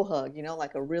bro hug,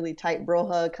 like a really tight bro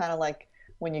hug, kind of like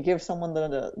when you give someone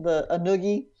a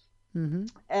noogie. Mm-hmm.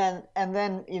 And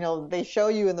then, they show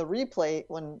you in the replay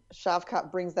when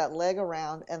Shavkat brings that leg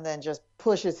around and then just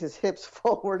pushes his hips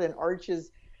forward and arches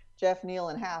Jeff Neal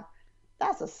in half.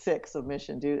 That's a sick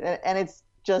submission, dude. And it's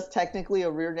just technically a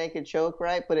rear naked choke,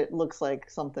 right? But it looks like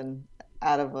something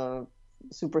out of a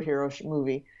superhero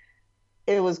movie.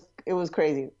 It was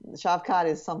crazy. Shavkat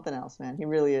is something else, man. He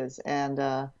really is. And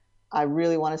I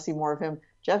really want to see more of him.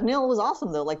 Jeff Neal was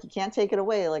awesome, though. Like, you can't take it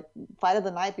away. Like, fight of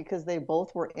the night because they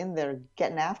both were in there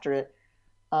getting after it.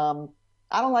 I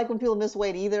don't like when people miss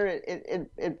weight either.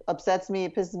 It upsets me.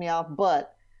 It pisses me off.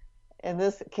 But in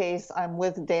this case, I'm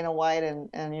with Dana White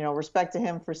and respect to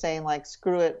him for saying, like,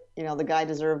 screw it. The guy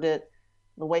deserved it.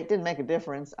 The weight didn't make a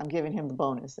difference. I'm giving him the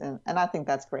bonus. And I think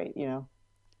that's great,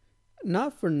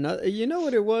 Not for nothing. You know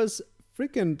what it was?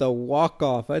 Freaking the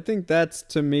walk-off. I think that's,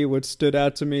 to me, what stood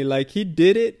out to me. Like, he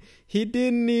did it. He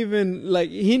didn't even, like,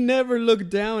 he never looked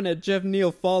down at Jeff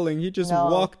Neal falling. He just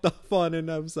walked off on it, and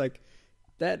I was like,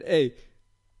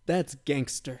 that's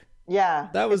gangster. Yeah.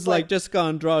 That was like Jessica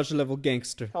Andrade level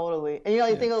gangster. Totally. And you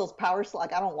think of those power slap.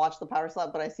 Like, I don't watch the power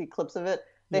slap, but I see clips of it.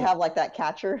 They have, like, that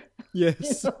catcher.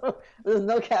 Yes. There's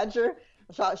no catcher.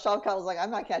 Shavkat was like, I'm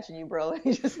not catching you, bro.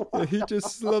 He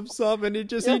just slips off and he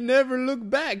never looked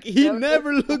back. He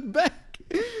never looked back.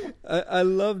 I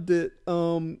loved it.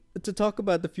 To talk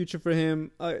about the future for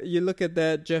him, you look at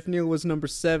that, Jeff Neal was number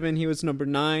 7. He was number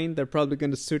 9. They're probably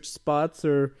going to switch spots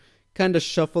or kind of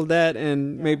shuffle that,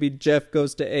 and maybe Jeff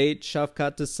goes to 8,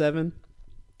 Shavkat to 7.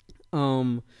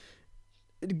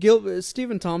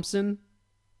 Stephen Thompson,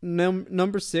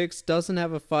 number 6, doesn't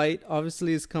have a fight.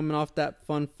 Obviously, he's coming off that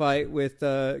fun fight with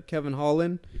Kevin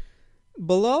Holland.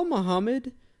 Bilal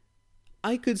Muhammad,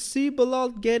 I could see Bilal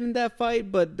getting that fight,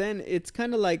 but then it's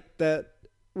kind of like that.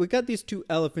 We got these 2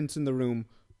 elephants in the room.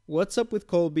 What's up with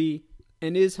Colby,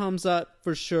 and is Hamzat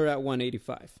for sure at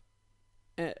 185?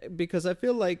 Because I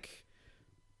feel like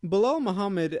Bilal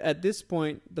Muhammad, at this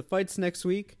point, the fight's next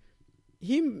week.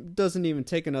 He doesn't even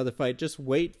take another fight. Just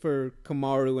wait for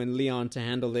Kamaru and Leon to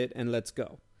handle it, and let's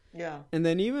go. Yeah. And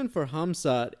then even for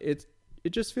Hamzat, it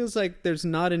just feels like there's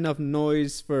not enough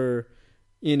noise for,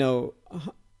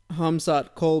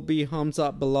 Hamzat Colby,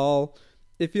 Hamzat Bilal.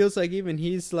 It feels like even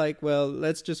he's like, well,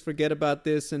 let's just forget about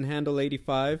this and handle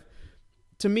 85.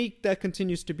 To me, that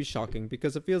continues to be shocking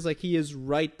because it feels like he is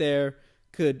right there,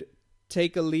 could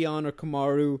take a Leon or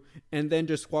Kamaru, and then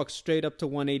just walk straight up to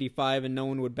 185 and no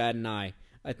one would bat an eye.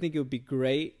 I think it would be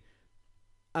great.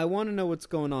 I want to know what's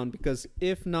going on because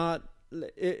if not,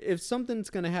 if something's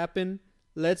going to happen,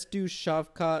 let's do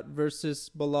Shavkat versus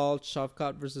Bilal,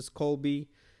 Shavkat versus Colby.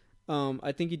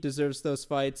 I think he deserves those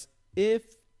fights.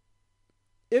 If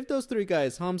those three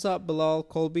guys, Hamzat, Bilal,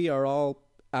 Colby, are all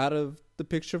out of the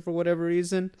picture for whatever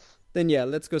reason, then yeah,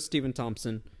 let's go Stephen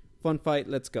Thompson. Fun fight,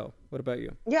 let's go. What about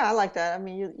you? Yeah, I like that. I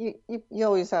mean, you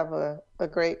always have a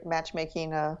great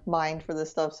matchmaking mind for this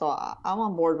stuff, so I'm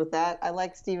on board with that. I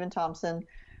like Stephen Thompson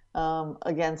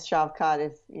against Shavkat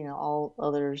if all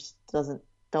others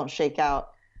don't shake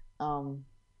out.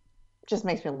 Just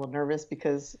makes me a little nervous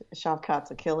because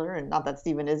Shavkat's a killer, and not that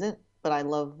Stephen isn't, but I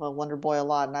love Wonder Boy a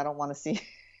lot, and I don't want to see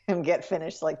him get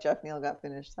finished like Jeff Neal got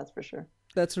finished. That's for sure.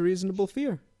 That's a reasonable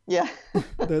fear. Yeah,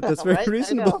 that's very right?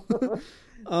 reasonable.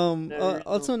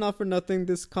 Also, not for nothing,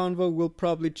 this convo will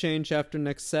probably change after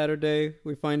next Saturday.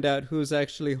 We find out who's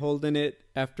actually holding it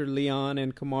after Leon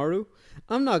and Kamaru.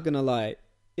 I'm not gonna lie.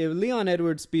 If Leon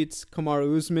Edwards beats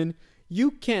Kamaru Usman, you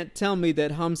can't tell me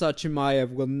that Hamzat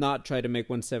Chimaev will not try to make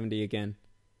 170 again.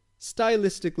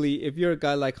 Stylistically, if you're a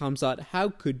guy like Hamzat, how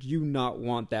could you not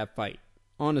want that fight?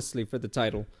 Honestly, for the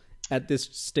title at this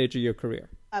stage of your career.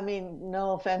 I mean,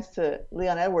 no offense to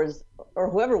Leon Edwards or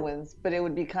whoever wins, but it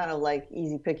would be kind of like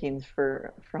easy pickings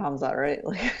for Hamzat, right?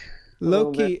 Like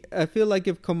low-key, I feel like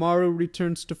if Kamaru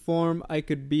returns to form, I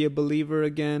could be a believer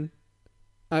again.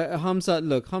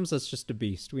 Hamzat's just a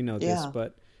beast. We know this,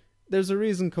 but there's a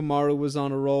reason Kamaru was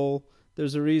on a roll.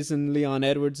 There's a reason Leon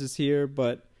Edwards is here,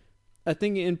 but I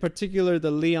think in particular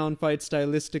the Leon fight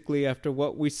stylistically after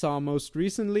what we saw most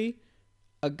recently,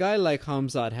 a guy like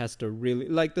Hamzat has to really,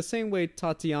 like the same way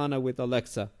Tatiana with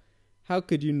Alexa, how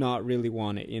could you not really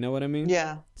want it? You know what I mean?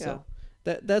 Yeah. So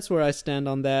that's where I stand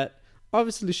on that.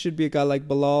 Obviously should be a guy like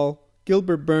Bilal.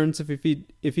 Gilbert Burns, if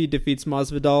he defeats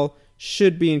Masvidal,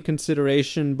 should be in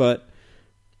consideration, but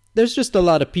there's just a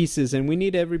lot of pieces and we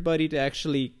need everybody to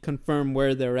actually confirm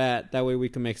where they're at. That way we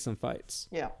can make some fights.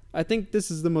 Yeah. I think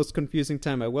this is the most confusing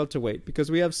time at welterweight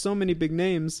because we have so many big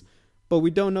names, but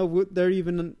we don't know what they're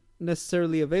even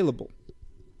necessarily available.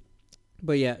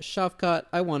 But yeah, Shavkat,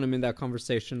 I want him in that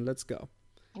conversation. Let's go.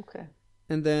 Okay.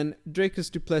 And then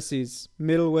Dricus du Plessis,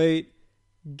 middleweight,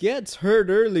 gets hurt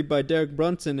early by Derek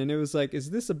Brunson, and it was like, is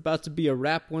this about to be a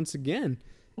wrap once again?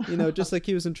 Just like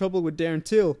he was in trouble with Darren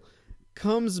Till.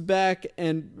 Comes back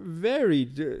and very,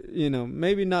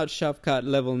 maybe not Shavkat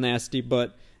level nasty,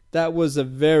 but that was a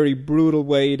very brutal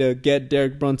way to get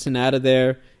Derek Brunson out of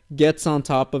there. Gets on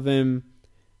top of him.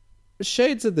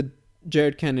 Shades of the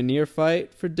Jared Cannonier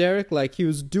fight for Derek. Like, he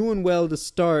was doing well to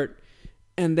start,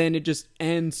 and then it just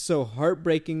ends so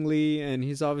heartbreakingly, and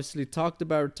he's obviously talked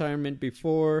about retirement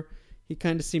before. He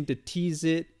kind of seemed to tease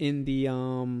it in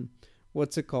the,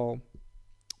 what's it called?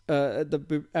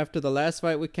 After the last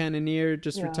fight with Cannonier,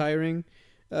 just retiring.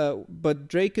 But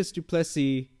Dricus du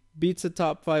Plessis beats a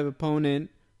top 5 opponent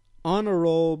on a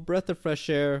roll, breath of fresh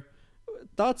air.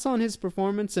 Thoughts on his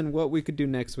performance and what we could do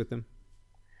next with him?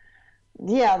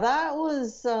 Yeah, that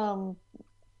was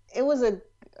it was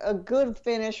a good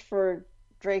finish for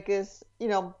Dricus,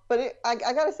 but I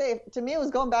gotta say, to me, it was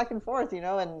going back and forth,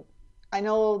 and I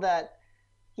know that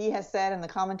he has said, and the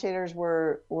commentators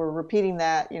were repeating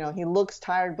that, he looks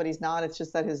tired, but he's not. It's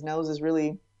just that his nose is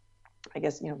really, I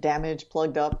guess, damaged,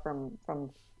 plugged up from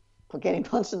getting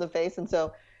punched in the face. And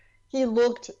so he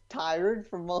looked tired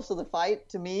for most of the fight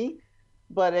to me,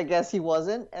 but I guess he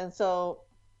wasn't. And so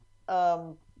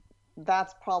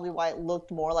that's probably why it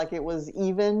looked more like it was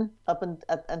even up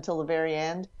until the very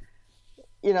end.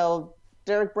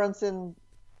 Derek Brunson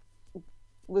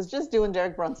was just doing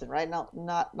Derek Brunson, right?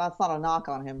 That's not a knock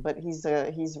on him, but he's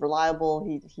reliable.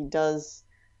 He does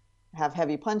have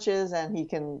heavy punches, and he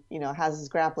can, has his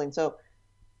grappling. So,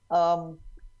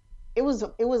 it was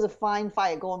a fine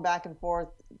fight going back and forth.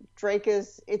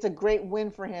 Dricus, it's a great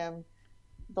win for him.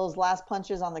 Those last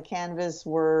punches on the canvas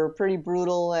were pretty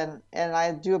brutal, and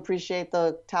I do appreciate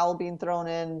the towel being thrown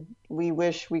in. We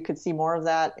wish we could see more of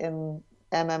that in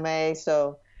MMA.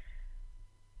 So,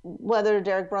 whether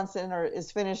Derek Brunson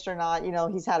is finished or not,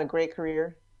 he's had a great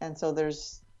career, and so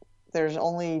there's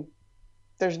only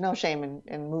there's no shame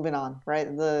in moving on,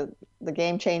 right? The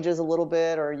game changes a little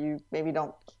bit, or you maybe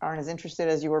don't aren't as interested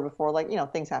as you were before. Like,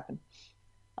 things happen.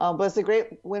 But it's a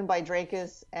great win by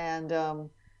Drakus, and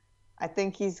I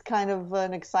think he's kind of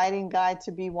an exciting guy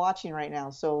to be watching right now.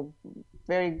 So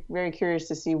very, very curious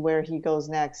to see where he goes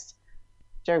next.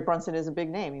 Derek Brunson is a big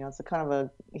name. It's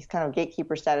he's kind of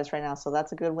gatekeeper status right now. So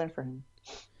that's a good win for him.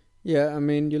 Yeah, I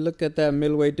mean, you look at that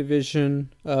middleweight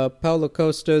division. Paulo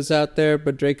Costa is out there,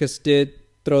 but Drakus did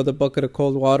throw the bucket of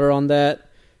cold water on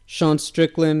that. Sean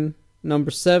Strickland,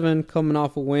 number 7, coming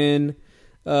off a win.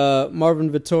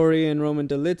 Marvin Vettori and Roman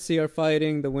Dolidze are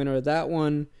fighting. The winner of that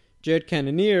one, Jared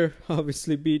Cannonier,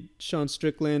 obviously beat Sean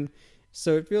Strickland.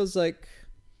 So it feels like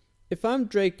if I'm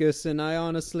Drakus and I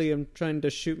honestly am trying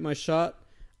to shoot my shot,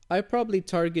 I probably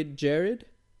target Jared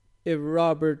if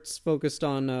Robert's focused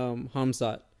on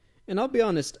Khamzat. And I'll be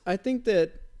honest, I think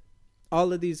that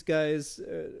all of these guys,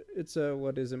 it's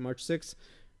March 6th?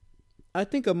 I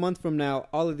think a month from now,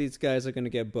 all of these guys are going to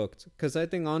get booked. Because I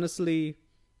think, honestly,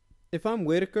 if I'm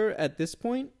Whitaker at this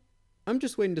point, I'm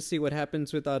just waiting to see what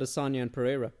happens with Adesanya and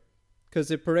Pereira.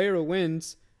 Because if Pereira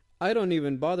wins, I don't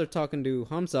even bother talking to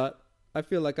Khamzat. I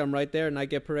feel like I'm right there and I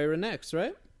get Pereira next,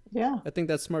 right? Yeah. I think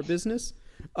that's smart business.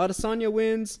 Adesanya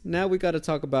wins. Now we got to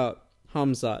talk about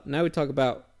Khamzat. Now we talk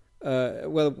about,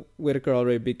 Whitaker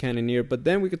already beat Cannonier, but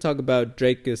then we could talk about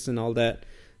Drakus and all that.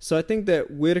 So I think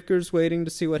that Whitaker's waiting to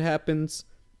see what happens.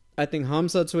 I think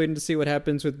Khamzat's waiting to see what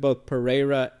happens with both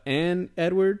Pereira and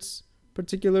Edwards,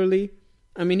 particularly.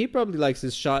 I mean, he probably likes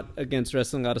his shot against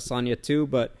wrestling Adesanya too,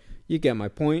 but you get my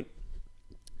point.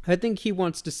 I think he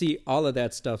wants to see all of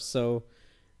that stuff, so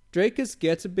Drakus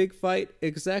gets a big fight.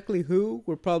 Exactly who,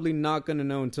 we're probably not going to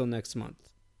know until next month,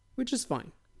 which is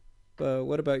fine. But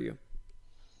what about you?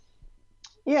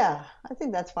 Yeah, I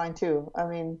think that's fine too. I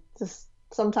mean, just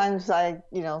sometimes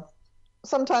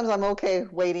sometimes I'm okay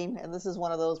waiting, and this is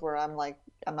one of those where I'm like,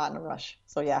 I'm not in a rush.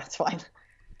 So yeah, it's fine.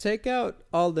 Take out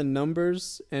all the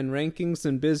numbers and rankings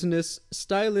and business.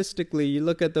 Stylistically, you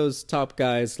look at those top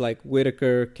guys like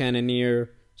Whitaker,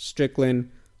 Cannonier, Strickland.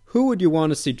 Who would you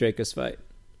want to see Drakus fight?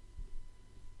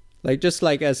 Just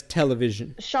like as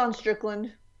television. Sean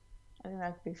Strickland. I think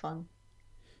that could be fun.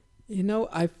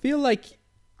 I feel like...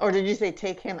 Or did you say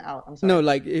take him out? I'm sorry. No,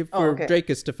 for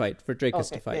Drakus to fight. For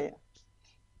Drakus to fight. Yeah.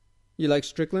 You like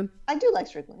Strickland? I do like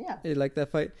Strickland, yeah. You like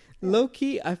that fight? Yeah.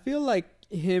 Low-key, I feel like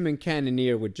him and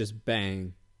Cannonier would just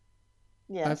bang.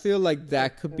 Yes. I feel like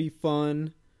that could be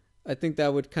fun. I think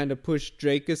that would kind of push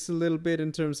Drakus a little bit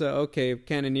in terms of, okay, if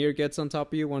Cannonier gets on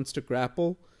top of you, wants to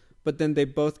grapple, but then they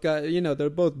both got, they're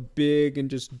both big and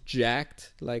just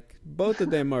jacked. Both of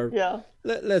them are, yeah.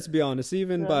 Let's be honest,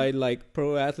 even by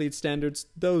pro athlete standards,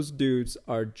 those dudes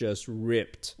are just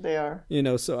ripped. They are.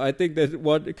 So I think that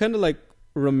what kind of like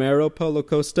Romero, Paulo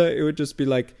Costa, it would just be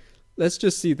like, let's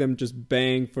just see them just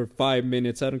bang for 5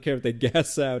 minutes. I don't care if they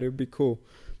gas out. It would be cool.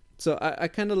 So I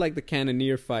kind of like the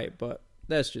Cannonier fight, but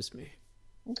that's just me.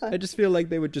 Okay. I just feel like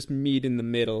they would just meet in the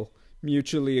middle,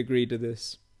 mutually agree to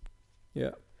this.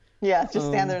 Yeah. Yeah, just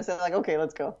stand there and say, okay,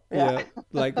 let's go. Yeah.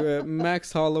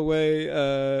 Max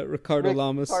Holloway, Ricardo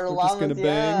Lamas. We're just going to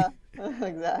bang.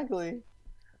 Exactly.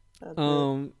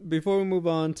 Before we move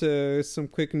on to some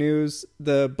quick news,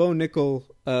 the Bo Nickel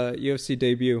UFC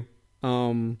debut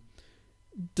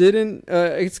didn't...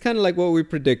 it's kind of like what we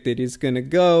predicted. He's going to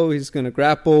go. He's going to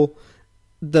grapple.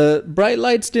 The bright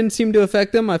lights didn't seem to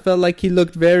affect him. I felt like he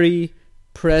looked very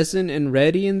present and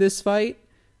ready in this fight,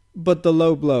 but the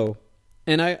low blow.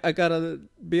 And I gotta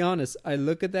be honest, I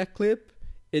look at that clip,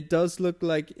 it does look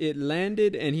like it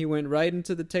landed and he went right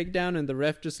into the takedown and the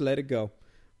ref just let it go.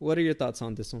 What are your thoughts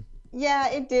on this one? Yeah,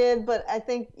 it did, but I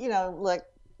think,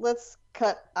 let's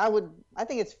cut, I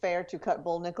think it's fair to cut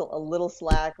Bull Nickel a little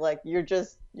slack. You're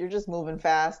just moving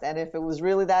fast, and if it was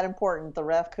really that important, the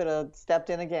ref could have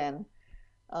stepped in again.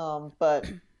 But,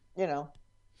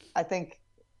 I think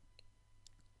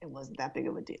it wasn't that big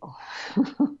of a deal.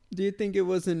 Do you think it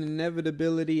was an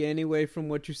inevitability anyway from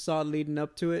what you saw leading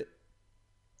up to it?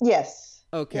 Yes.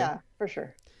 Okay. Yeah, for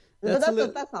sure. That's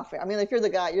not fair. I mean, if you're the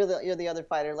guy, you're the other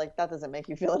fighter, that doesn't make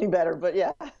you feel any better. But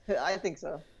yeah, I think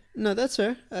so. No, that's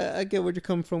fair. I get where you're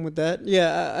coming from with that.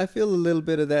 Yeah, I feel a little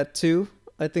bit of that too.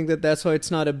 I think that's why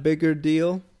it's not a bigger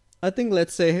deal. I think,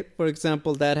 let's say, for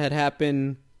example, that had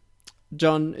happened,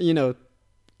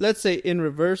 let's say in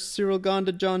reverse, Cyril Gane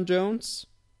to John Jones.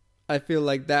 I feel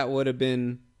like that would have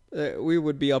been, we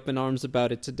would be up in arms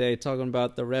about it today, talking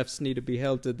about the refs need to be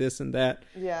held to this and that.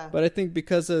 Yeah. But I think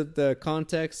because of the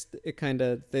context,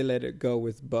 they let it go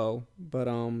with Bo. But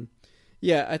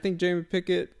yeah, I think Jamie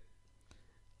Pickett,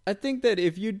 I think that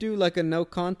if you do a no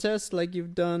contest like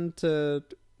you've done to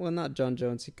well, not John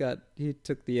Jones. He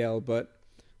took the L, but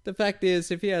the fact is,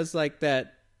 if he has like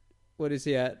that, what is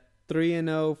he at?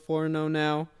 3-0, 4-0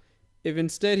 now. If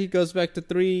instead he goes back to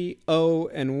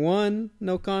 3-0-1,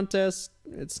 no contest,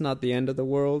 it's not the end of the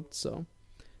world. So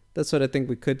that's what I think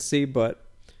we could see. But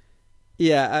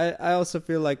yeah, I also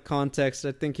feel like context.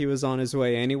 I think he was on his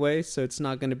way anyway, so it's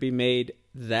not going to be made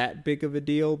that big of a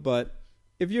deal. But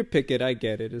if you're Pickett, I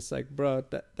get it. It's like, bro,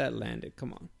 that landed.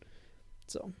 Come on.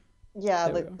 So yeah,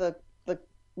 the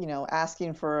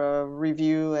asking for a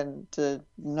review and to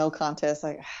no contest,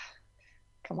 like,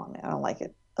 come on, man, I don't like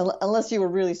it. Unless you were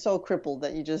really so crippled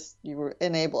that you were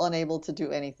unable to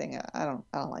do anything. I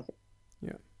don't like it.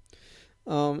 Yeah.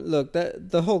 Look,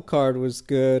 the whole card was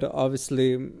good.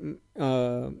 Obviously,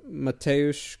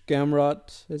 Mateusz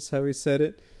Gamrot is how he said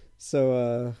it.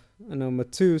 So I know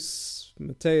Mateusz.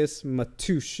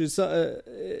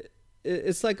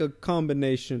 It's like a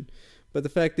combination. But the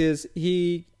fact is,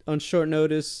 he on short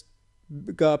notice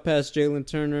got past Jalen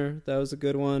Turner. That was a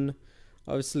good one.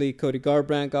 Obviously, Cody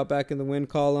Garbrandt got back in the win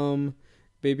column.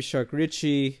 Baby Shark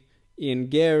Richie, Ian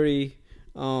Gary.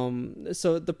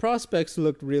 So the prospects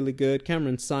looked really good.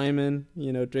 Cameron Simon,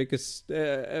 Drake is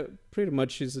pretty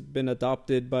much he's been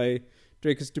adopted by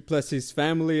Dracus du Plessis'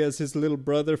 family as his little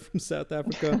brother from South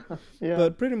Africa. Yeah.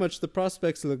 But pretty much the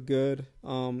prospects look good.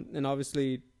 And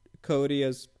obviously Cody,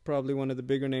 as probably one of the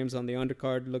bigger names on the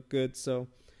undercard, looked good. So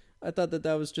I thought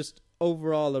that was just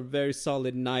overall a very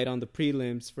solid night on the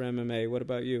prelims for MMA. What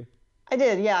about you? I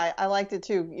did, yeah. I liked it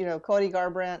too. Cody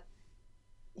Garbrandt,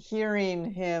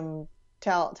 hearing him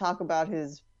talk about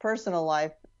his personal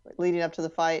life leading up to the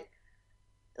fight,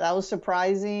 that was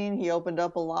surprising. He opened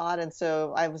up a lot, and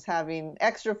so I was having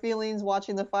extra feelings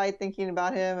watching the fight, thinking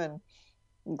about him, and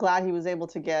I'm glad he was able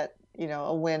to get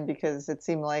a win, because it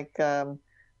seemed like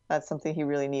that's something he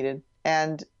really needed.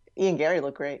 And Ian Gary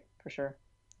looked great for sure.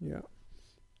 Yeah.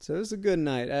 So it was a good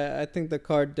night. I think the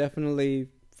card definitely,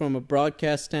 from a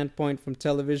broadcast standpoint, from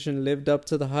television, lived up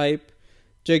to the hype.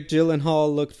 Jake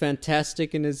Gyllenhaal looked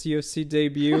fantastic in his UFC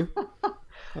debut.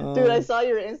 Dude, I saw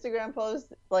your Instagram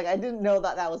post. Like, I didn't know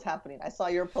that was happening. I saw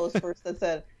your post first that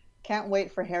said, "Can't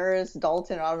wait for Harris,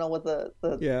 Dalton." I don't know what the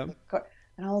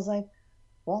and I was like,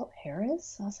 Walt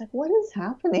Harris? I was like, what is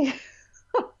happening?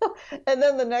 And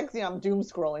then the next, I'm doom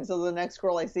scrolling. So the next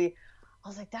scroll I see, I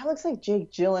was like, that looks like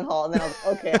Jake Gyllenhaal. And then I was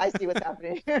like, okay, I see what's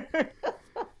happening here.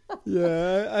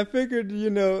 Yeah, I figured,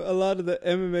 a lot of the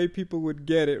MMA people would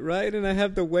get it, right? And I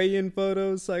have the weigh-in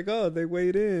photos, like, oh, they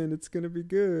weighed in. It's going to be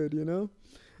good,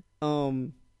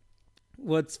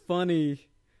 What's funny,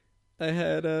 I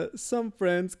had some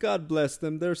friends, God bless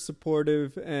them, they're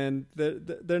supportive, and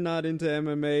they're not into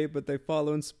MMA, but they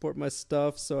follow and support my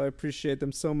stuff, so I appreciate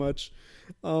them so much.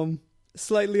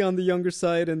 Slightly on the younger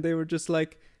side, and they were just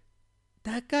like,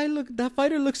 that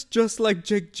fighter looks just like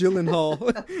Jake Gyllenhaal.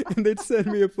 And they'd send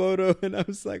me a photo, and I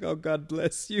was like, oh, God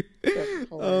bless you.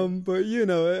 But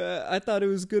I thought it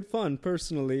was good fun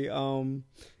personally.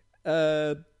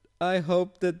 I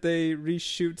hope that they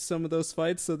reshoot some of those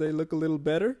fights so they look a little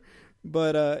better.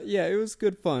 But yeah, it was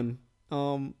good fun.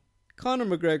 Conor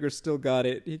McGregor still got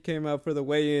it. He came out for the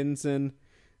weigh-ins, and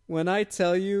when I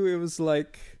tell you, it was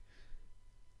like,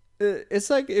 it's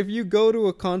like if you go to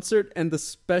a concert and the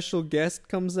special guest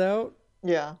comes out.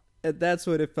 Yeah. That's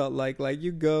what it felt like. Like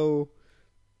you go,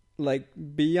 like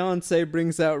Beyonce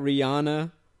brings out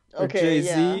Rihanna or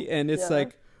Jay-Z, and it's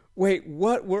like, wait,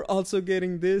 what? We're also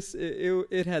getting this?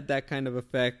 It had that kind of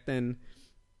effect. And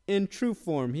in true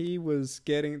form, he was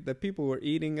getting, the people were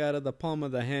eating out of the palm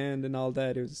of the hand and all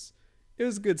that. It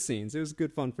was good scenes. It was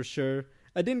good fun for sure.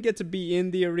 I didn't get to be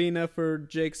in the arena for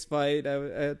Jake's fight. I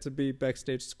had to be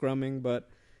backstage scrumming, but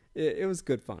it was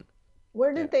good fun.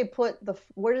 Where did they put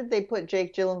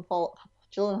Jake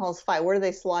Gyllenhaal's fight? Where did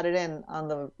they slot it in on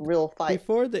the real fight?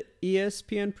 Before the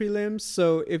ESPN prelims.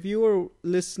 So if you were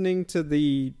listening to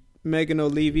the Megan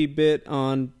O'Leary bit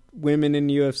on women in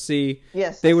UFC,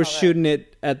 yes, they were shooting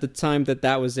it at the time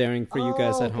that was airing for you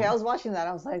guys at home. Okay, I was watching that.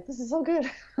 I was like, this is so good.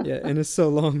 Yeah, and it's so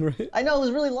long, right? I know, it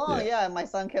was really long. Yeah, and my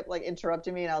son kept like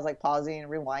interrupting me, and I was like pausing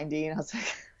and rewinding. And I was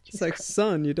like, it's like,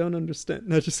 son, you don't understand.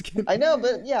 No, just kidding. I know,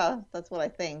 but yeah, that's what I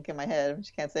think in my head. I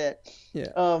just can't say it.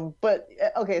 Yeah. But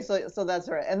okay, so that's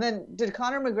right. And then, did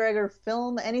Conor McGregor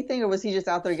film anything, or was he just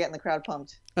out there getting the crowd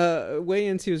pumped?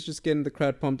 Weigh-ins, he was just getting the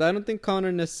crowd pumped. I don't think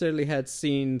Conor necessarily had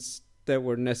scenes that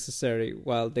were necessary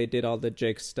while they did all the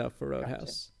Jake stuff for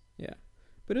Roadhouse. Gotcha. Yeah,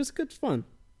 but it was good fun.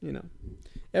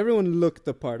 Everyone looked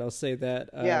the part. I'll say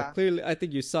that. Clearly, I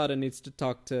think USADA needs to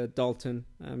talk to Dalton.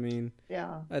 I mean,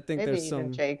 yeah, I think maybe there's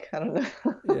some Jake. I don't know.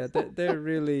 Yeah, they're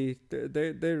really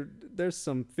there's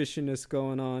some fishiness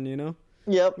going on.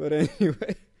 Yep. But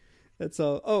anyway, That's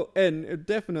all. Oh, and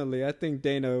definitely, I think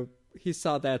Dana, he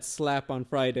saw that slap on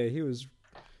Friday. He was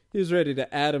ready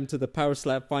to add him to the Power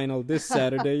Slap final this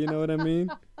Saturday. You know what I mean?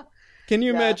 Can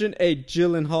you Yeah, imagine a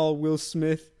Gyllenhaal Will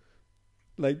Smith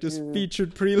like just dude.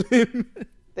 featured prelim?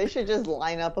 They should just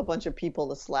line up a bunch of people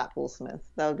to slap Will Smith.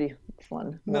 That would be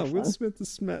fun. More No, Will fun. Smith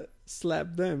to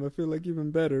slap them. I feel like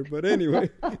even better. But anyway,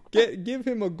 give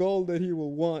him a goal that he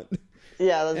will want.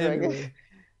 Yeah, that's very good. Anyway,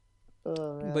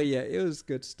 Oh but man. yeah, it was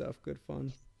good stuff, good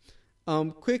fun.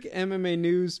 Quick MMA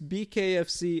news: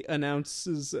 BKFC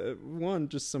announces one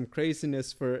just some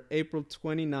craziness for April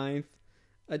 29th.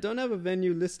 I don't have a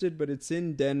venue listed, but it's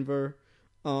in Denver.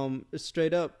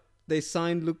 Straight up, they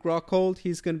signed Luke Rockhold.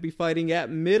 He's going to be fighting at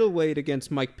middleweight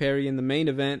against Mike Perry in the main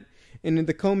event, and in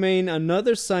the co-main,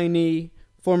 another signee,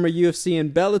 former UFC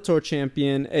and Bellator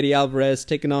champion Eddie Alvarez,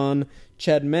 taking on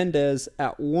Chad Mendes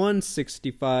at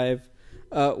 165.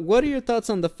 What are your thoughts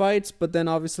on the fights? But then,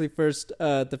 obviously, first,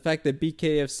 the fact that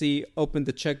BKFC opened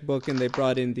the checkbook and they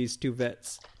brought in these two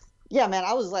vets. Yeah, man,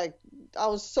 I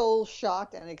was so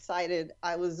shocked and excited.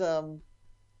 I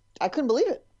couldn't believe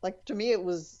it. Like to me, it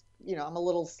was, I'm a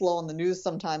little slow on the news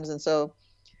sometimes, and so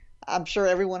I'm sure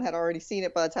everyone had already seen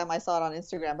it by the time I saw it on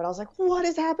Instagram. But I was like, what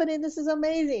is happening? This is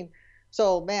amazing.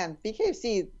 So, man,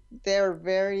 BKFC, they're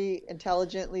very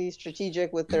intelligently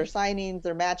strategic with their signings,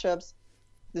 their matchups.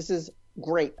 This is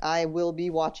great. I will be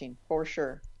watching for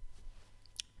sure.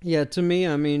 Yeah, to me,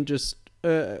 I mean, just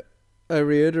I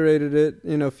reiterated it,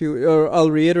 I'll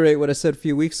reiterate what I said a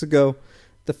few weeks ago.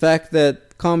 The fact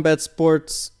that combat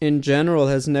sports in general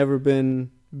has never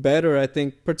been better, I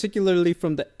think, particularly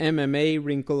from the MMA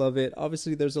wrinkle of it.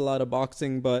 Obviously, there's a lot of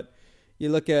boxing, but you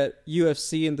look at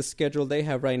UFC and the schedule they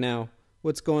have right now.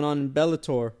 What's going on in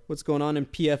Bellator? What's going on in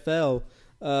PFL?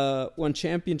 One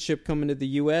championship coming to the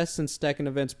US and stacking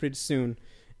events pretty soon.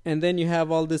 And then you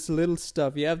have all this little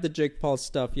stuff. You have the Jake Paul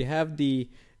stuff. You have the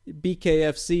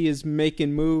BKFC is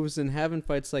making moves and having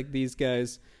fights like these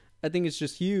guys. I think it's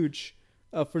just huge.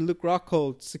 For Luke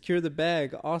Rockhold, secure the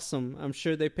bag. Awesome. I'm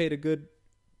sure they paid a good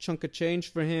chunk of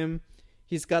change for him.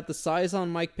 He's got the size on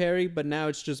Mike Perry, but now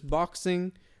it's just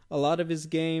boxing. A lot of his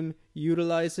game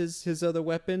utilizes his other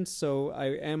weapons, so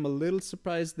I am a little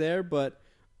surprised there, but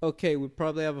okay, we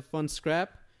probably have a fun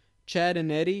scrap. Chad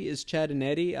and Eddie is Chad and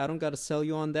Eddie. I don't got to sell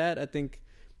you on that. I think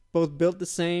both built the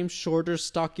same, shorter,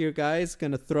 stockier guys,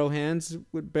 going to throw hands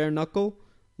with bare knuckle.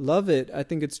 Love it. I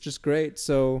think it's just great.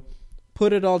 So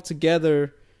put it all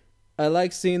together. I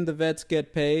like seeing the vets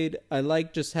get paid. I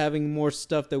like just having more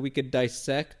stuff that we could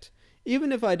dissect.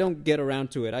 Even if I don't get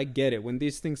around to it, I get it. When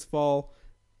these things fall,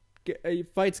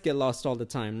 fights get lost all the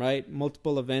time, right?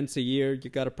 Multiple events a year. You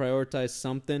got to prioritize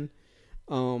something.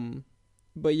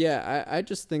 But yeah, I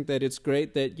just think that it's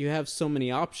great that you have so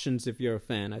many options if you're a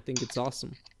fan. I think it's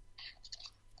awesome.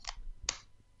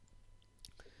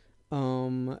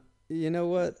 You know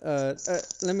what?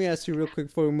 Let me ask you real quick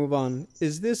before we move on.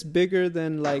 Is this bigger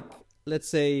than, like, let's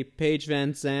say Paige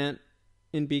Van Zant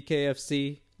in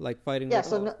BKFC, like fighting Yeah, with?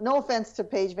 so no offense to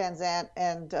Paige Van Zant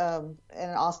and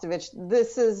Ostovich.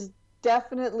 This is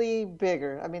definitely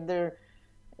bigger. I mean,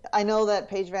 I know that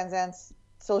Paige Van Zant's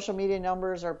social media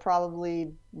numbers are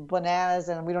probably bananas,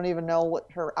 and we don't even know what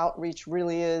her outreach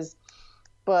really is.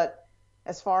 But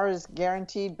as far as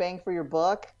guaranteed bang for your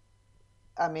buck,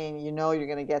 I mean, you're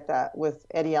going to get that with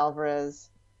Eddie Alvarez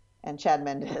and Chad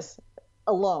Mendes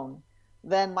alone.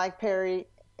 Then Mike Perry,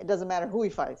 it doesn't matter who he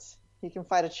fights. He can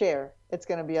fight a chair. It's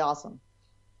going to be awesome.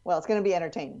 Well, it's going to be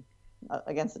entertaining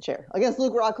against the chair. Against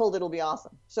Luke Rockhold, it'll be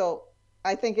awesome. So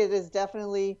I think it is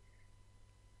definitely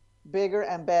bigger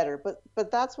and better.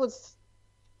 But that's what's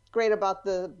great about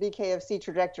the BKFC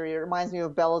trajectory. It reminds me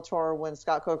of Bellator when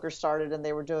Scott Coker started and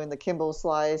they were doing the Kimbo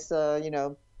Slice,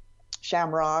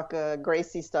 Shamrock,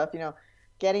 Gracie stuff,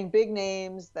 getting big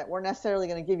names that weren't necessarily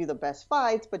going to give you the best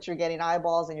fights, but you're getting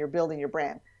eyeballs and you're building your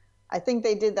brand. I think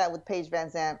they did that with Paige Van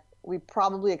Zant. We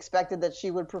probably expected that she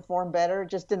would perform better. It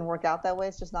just didn't work out that way.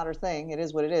 It's just not her thing. It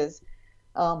is what it is.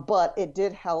 But it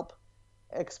did help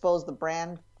expose the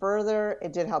brand further.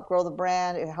 It did help grow the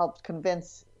brand. It helped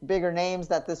convince bigger names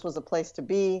that this was a place to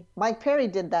be. Mike Perry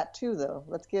did that too, though.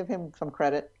 Let's give him some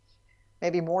credit,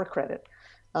 maybe more credit.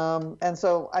 And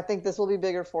so I think this will be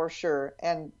bigger for sure.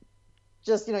 And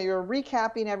just, you're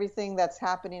recapping everything that's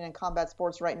happening in combat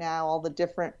sports right now, all the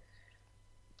different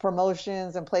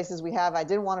promotions and places we have. I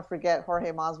didn't want to forget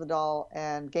Jorge Masvidal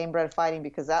and Gamebred Fighting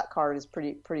because that card is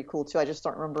pretty cool too. I just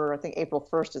don't remember. I think April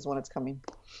 1st is when it's coming.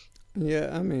 Yeah,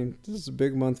 I mean, this is a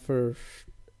big month for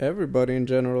everybody in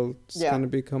general. It's going to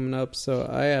be coming up, so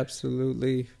I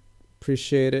absolutely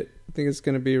appreciate it. I think it's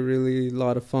going to be a really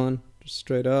lot of fun, just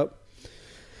straight up.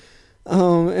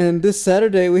 And this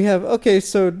Saturday we have okay.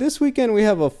 So this weekend we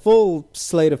have a full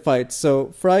slate of fights.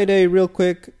 So Friday, real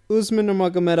quick, Usman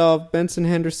Nurmagomedov, Benson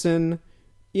Henderson.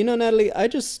 You know, Natalie, I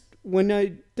just when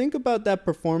I think about that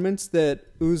performance that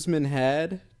Usman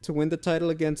had to win the title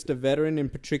against a veteran in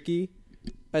Patricky,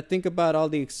 I think about all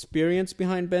the experience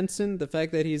behind Benson, the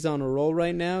fact that he's on a roll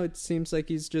right now. It seems like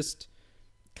he's just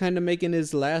kind of making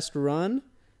his last run.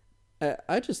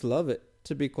 I just love it,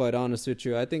 to be quite honest with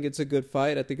you. I think it's a good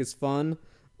fight. I think it's fun.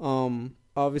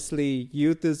 Obviously,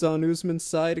 youth is on Usman's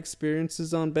side, experience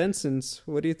is on Benson's.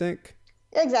 What do you think?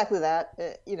 Yeah, exactly that.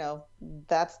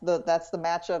 That's the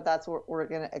matchup. That's what we're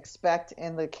going to expect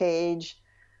in the cage.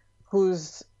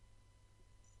 Whose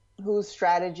whose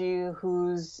strategy,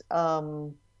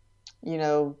 you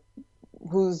know,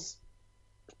 whose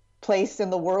place in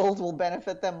the world will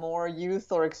benefit them more,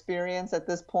 youth or experience at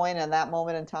this point and that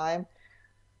moment in time.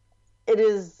 It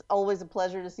is always a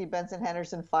pleasure to see Benson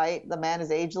Henderson fight. The man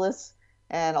is ageless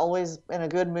and always in a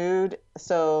good mood.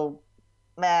 So,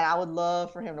 man, I would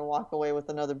love for him to walk away with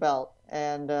another belt.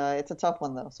 And it's a tough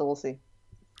one, though, so we'll see.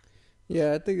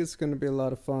 Yeah, I think it's going to be a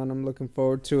lot of fun. I'm looking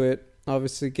forward to it.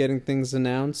 Obviously, getting things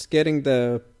announced. Getting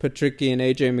the Patricky and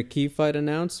AJ McKee fight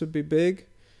announced would be big.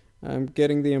 I'm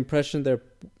getting the impression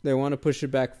they want to push it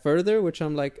back further, which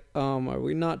I'm like, are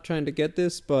we not trying to get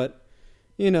this? But,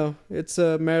 it's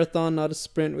a marathon, not a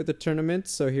sprint with a tournament,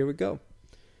 so here we go.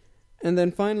 And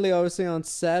then finally, obviously, on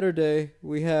Saturday,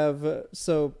 we have,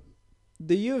 so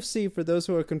the UFC, for those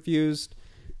who are confused,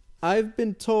 I've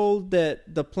been told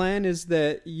that the plan is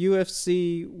that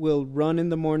UFC will run in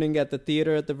the morning at the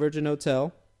theater at the Virgin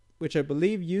Hotel, which I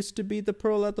believe used to be the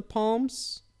Pearl at the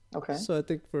Palms. Okay. So I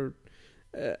think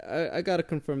I got to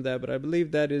confirm that, but I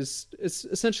believe that it's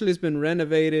essentially it's been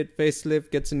renovated,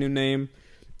 facelift, gets a new name.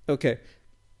 Okay.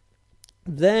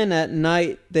 Then at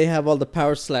night, they have all the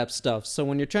power slap stuff. So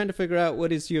when you're trying to figure out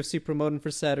what is UFC promoting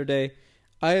for Saturday,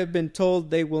 I have been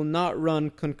told they will not run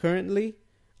concurrently.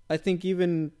 I think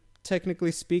even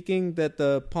technically speaking that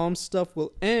the Palm stuff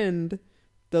will end.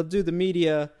 They'll do the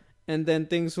media, and then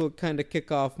things will kind of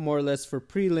kick off more or less for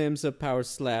prelims of power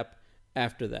slap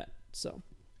after that. So,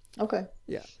 okay.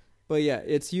 Yeah. But yeah,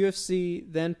 it's UFC,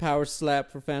 then power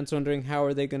slap for fans wondering how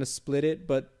are they going to split it,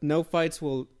 but no fights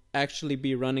will actually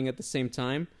be running at the same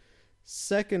time.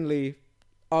 Secondly,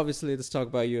 obviously, let's talk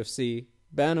about UFC.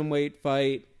 Bantamweight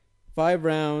fight, 5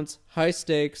 rounds, high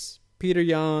stakes, Peter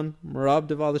Yan, Merab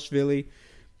Dvalishvili.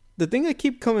 The thing I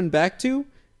keep coming back to,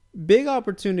 big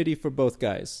opportunity for both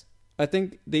guys. I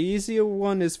think the easier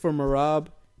one is for Merab,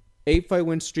 8-fight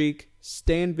win streak,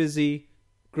 staying busy,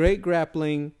 great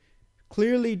grappling,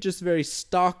 clearly just very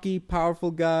stocky,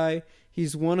 powerful guy.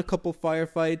 He's won a couple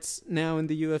firefights now in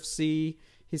the UFC.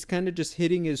 He's kind of just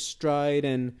hitting his stride,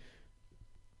 and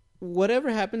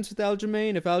whatever happens with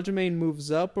Aljamain, if Aljamain moves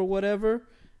up or whatever,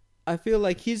 I feel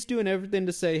like he's doing everything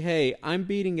to say, hey, I'm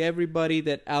beating everybody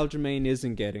that Aljamain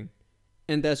isn't getting,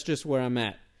 and that's just where I'm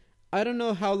at. I don't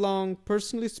know how long,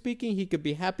 personally speaking, he could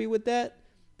be happy with that,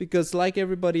 because like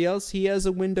everybody else, he has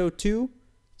a window too,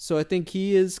 so I think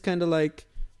he is kind of like,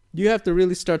 you have to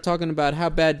really start talking about how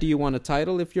bad do you want a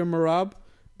title if you're Merab,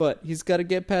 but he's got to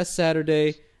get past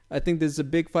Saturday. I think this is a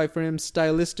big fight for him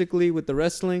stylistically with the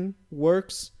wrestling.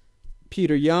 Works.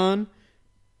 Peter Yan.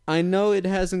 I know it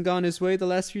hasn't gone his way the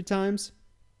last few times.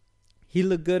 He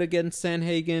looked good against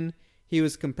Sanhagen. He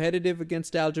was competitive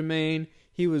against Aljamain.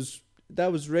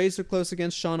 That was razor close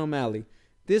against Sean O'Malley.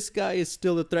 This guy is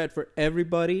still a threat for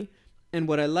everybody. And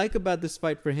what I like about this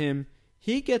fight for him,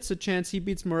 he gets a chance. He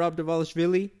beats Merab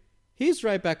Dvalishvili. He's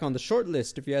right back on the short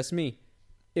list, if you ask me.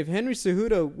 If Henry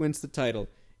Cejudo wins the title,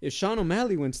 if Sean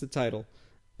O'Malley wins the title,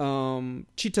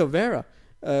 Chito Vera,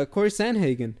 Corey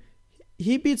Sanhagen,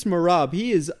 he beats Merab,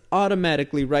 he is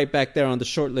automatically right back there on the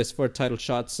short list for a title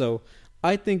shot. So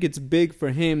I think it's big for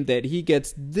him that he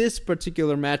gets this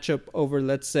particular matchup over,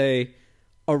 let's say,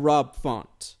 a Rob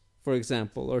Font, for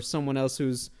example, or someone else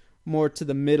who's more to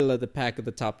the middle of the pack of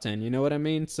the top 10. You know what I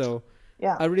mean? So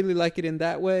yeah, I really like it in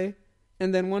that way.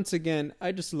 And then once again,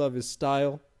 I just love his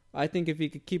style. I think if he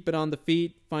could keep it on the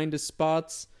feet, find his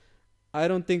spots, I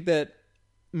don't think that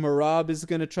Merab is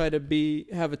going to try to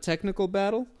have a technical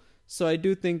battle. So I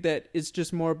do think that it's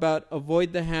just more about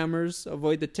avoid the hammers,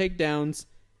 avoid the takedowns,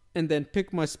 and then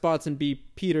pick my spots and be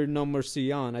Peter No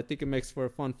Mercy on. I think it makes for a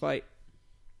fun fight.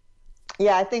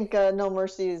 Yeah, I think No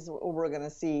Mercy is what we're going to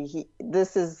see.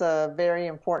 This is a very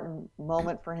important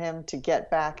moment for him to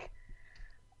get back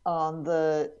on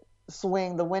the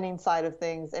swing, the winning side of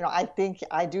things.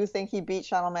 I do think he beat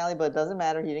Sean O'Malley, but it doesn't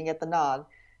matter. He didn't get the nod.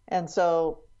 And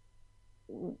so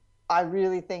I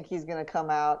really think he's going to come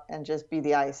out and just be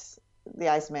the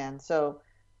Iceman. So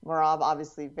Marab,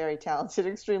 obviously very talented,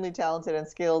 extremely talented and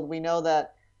skilled. We know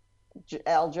that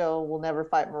Aljo will never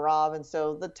fight Marab, and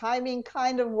so the timing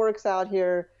kind of works out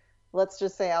here. Let's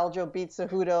just say Aljo beats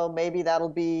Cejudo. Maybe that'll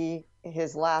be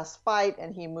his last fight,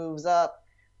 and he moves up,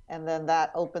 and then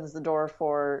that opens the door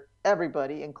for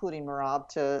everybody, including Marab,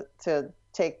 to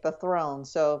take the throne.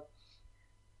 So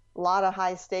a lot of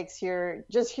high stakes here.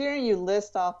 Just hearing you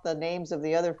list off the names of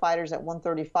the other fighters at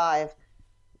 135,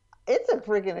 it's a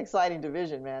freaking exciting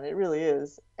division, man. It really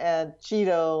is. And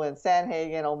Cheeto and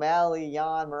Sandhagen, O'Malley,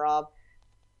 Yan, Marab.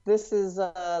 This is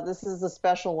a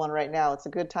special one right now. It's a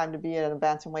good time to be in a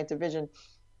bantamweight division.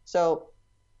 So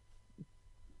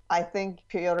I think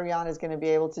Petr Yan is going to be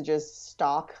able to just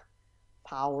stalk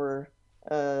Power.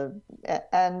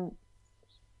 And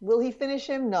will he finish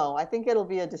him? No. I think it'll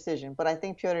be a decision, but I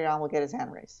think Petr Yan will get his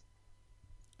hand raised.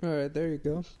 All right, there you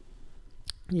go.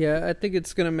 Yeah, I think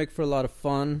it's gonna make for a lot of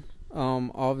fun.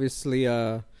 Obviously,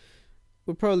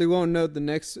 we probably won't know the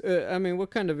next. I mean, we're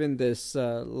kind of in this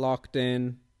locked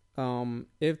in.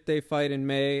 If they fight in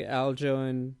May, Aljo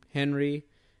and Henry,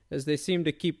 as they seem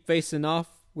to keep facing off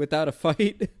without a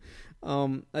fight,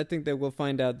 I think that we'll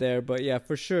find out there. But yeah,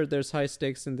 for sure, there's high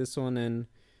stakes in this one, and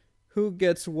who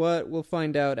gets what, we'll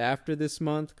find out after this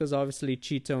month, because obviously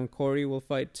Cheeto and Corey will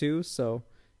fight too. So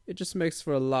it just makes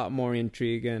for a lot more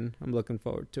intrigue, and I'm looking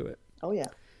forward to it. Oh, yeah.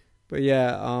 But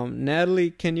yeah,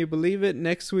 Natalie, can you believe it?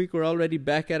 Next week, we're already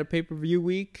back at a pay-per-view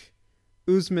week.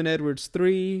 Usman Edwards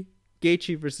 3,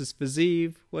 Gaethje versus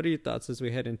Fiziev. What are your thoughts as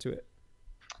we head into it?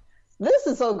 This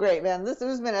is so great, man. This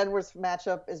Usman Edwards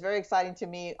matchup is very exciting to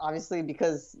me, obviously,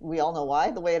 because we all know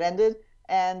why, the way it ended.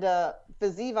 And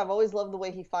Fiziev, I've always loved the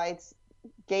way he fights.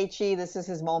 Gaethje, this is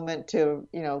his moment to,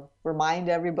 remind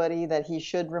everybody that he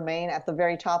should remain at the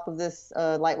very top of this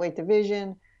lightweight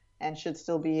division and should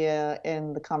still be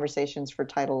in the conversations for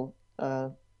title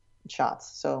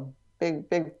shots. So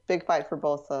big fight for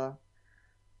both,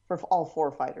 for all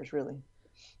four fighters, really.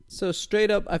 So straight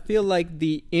up, I feel like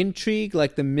the intrigue,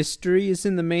 like the mystery is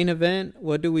in the main event.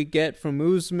 What do we get from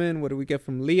Usman? What do we get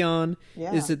from Leon?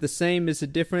 Yeah. Is it the same? Is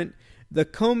it different? The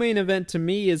co-main event to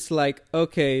me is like,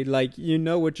 okay, like you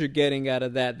know what you're getting out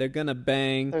of that. They're going to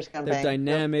bang. They're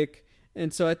dynamic. Yep.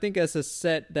 And so I think as a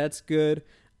set, that's good.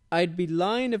 I'd be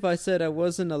lying if I said I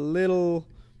wasn't a little...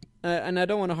 and I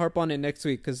don't want to harp on it next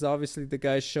week because obviously the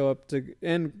guys show up to...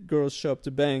 and girls show up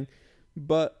to bang.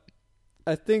 But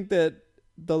I think that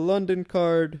the London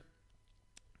card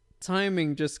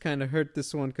timing just kind of hurt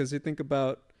this one because you think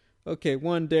about, okay,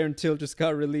 one, Darren Till just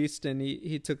got released and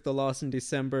he took the loss in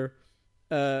December.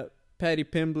 Paddy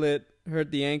Pimblett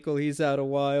hurt the ankle. He's out a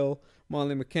while.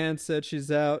 Molly McCann said she's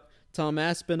out. Tom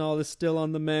Aspinall is still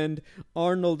on the mend.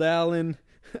 Arnold Allen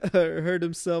hurt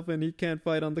himself and he can't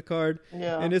fight on the card.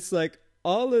 Yeah. And it's like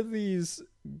all of these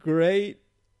great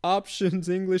options,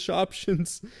 English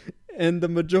options, and the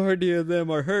majority of them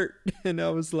are hurt. And I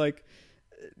was like,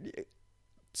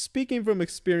 speaking from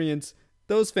experience,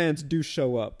 those fans do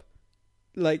show up.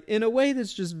 Like, in a way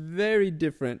that's just very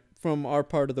different from our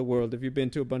part of the world, if you've been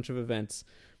to a bunch of events.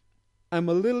 I'm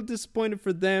a little disappointed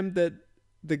for them that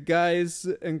the guys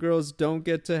and girls don't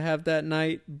get to have that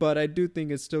night, but I do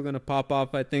think it's still going to pop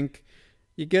off. I think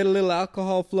you get a little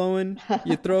alcohol flowing,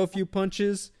 you throw a few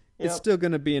punches, it's still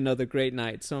going to be another great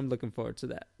night. So I'm looking forward to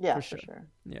that. Yeah, for sure.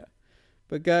 Yeah.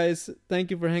 But guys, thank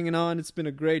you for hanging on. It's been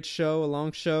a great show, a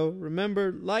long show.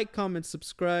 Remember, like, comment,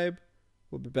 subscribe.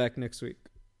 We'll be back next week.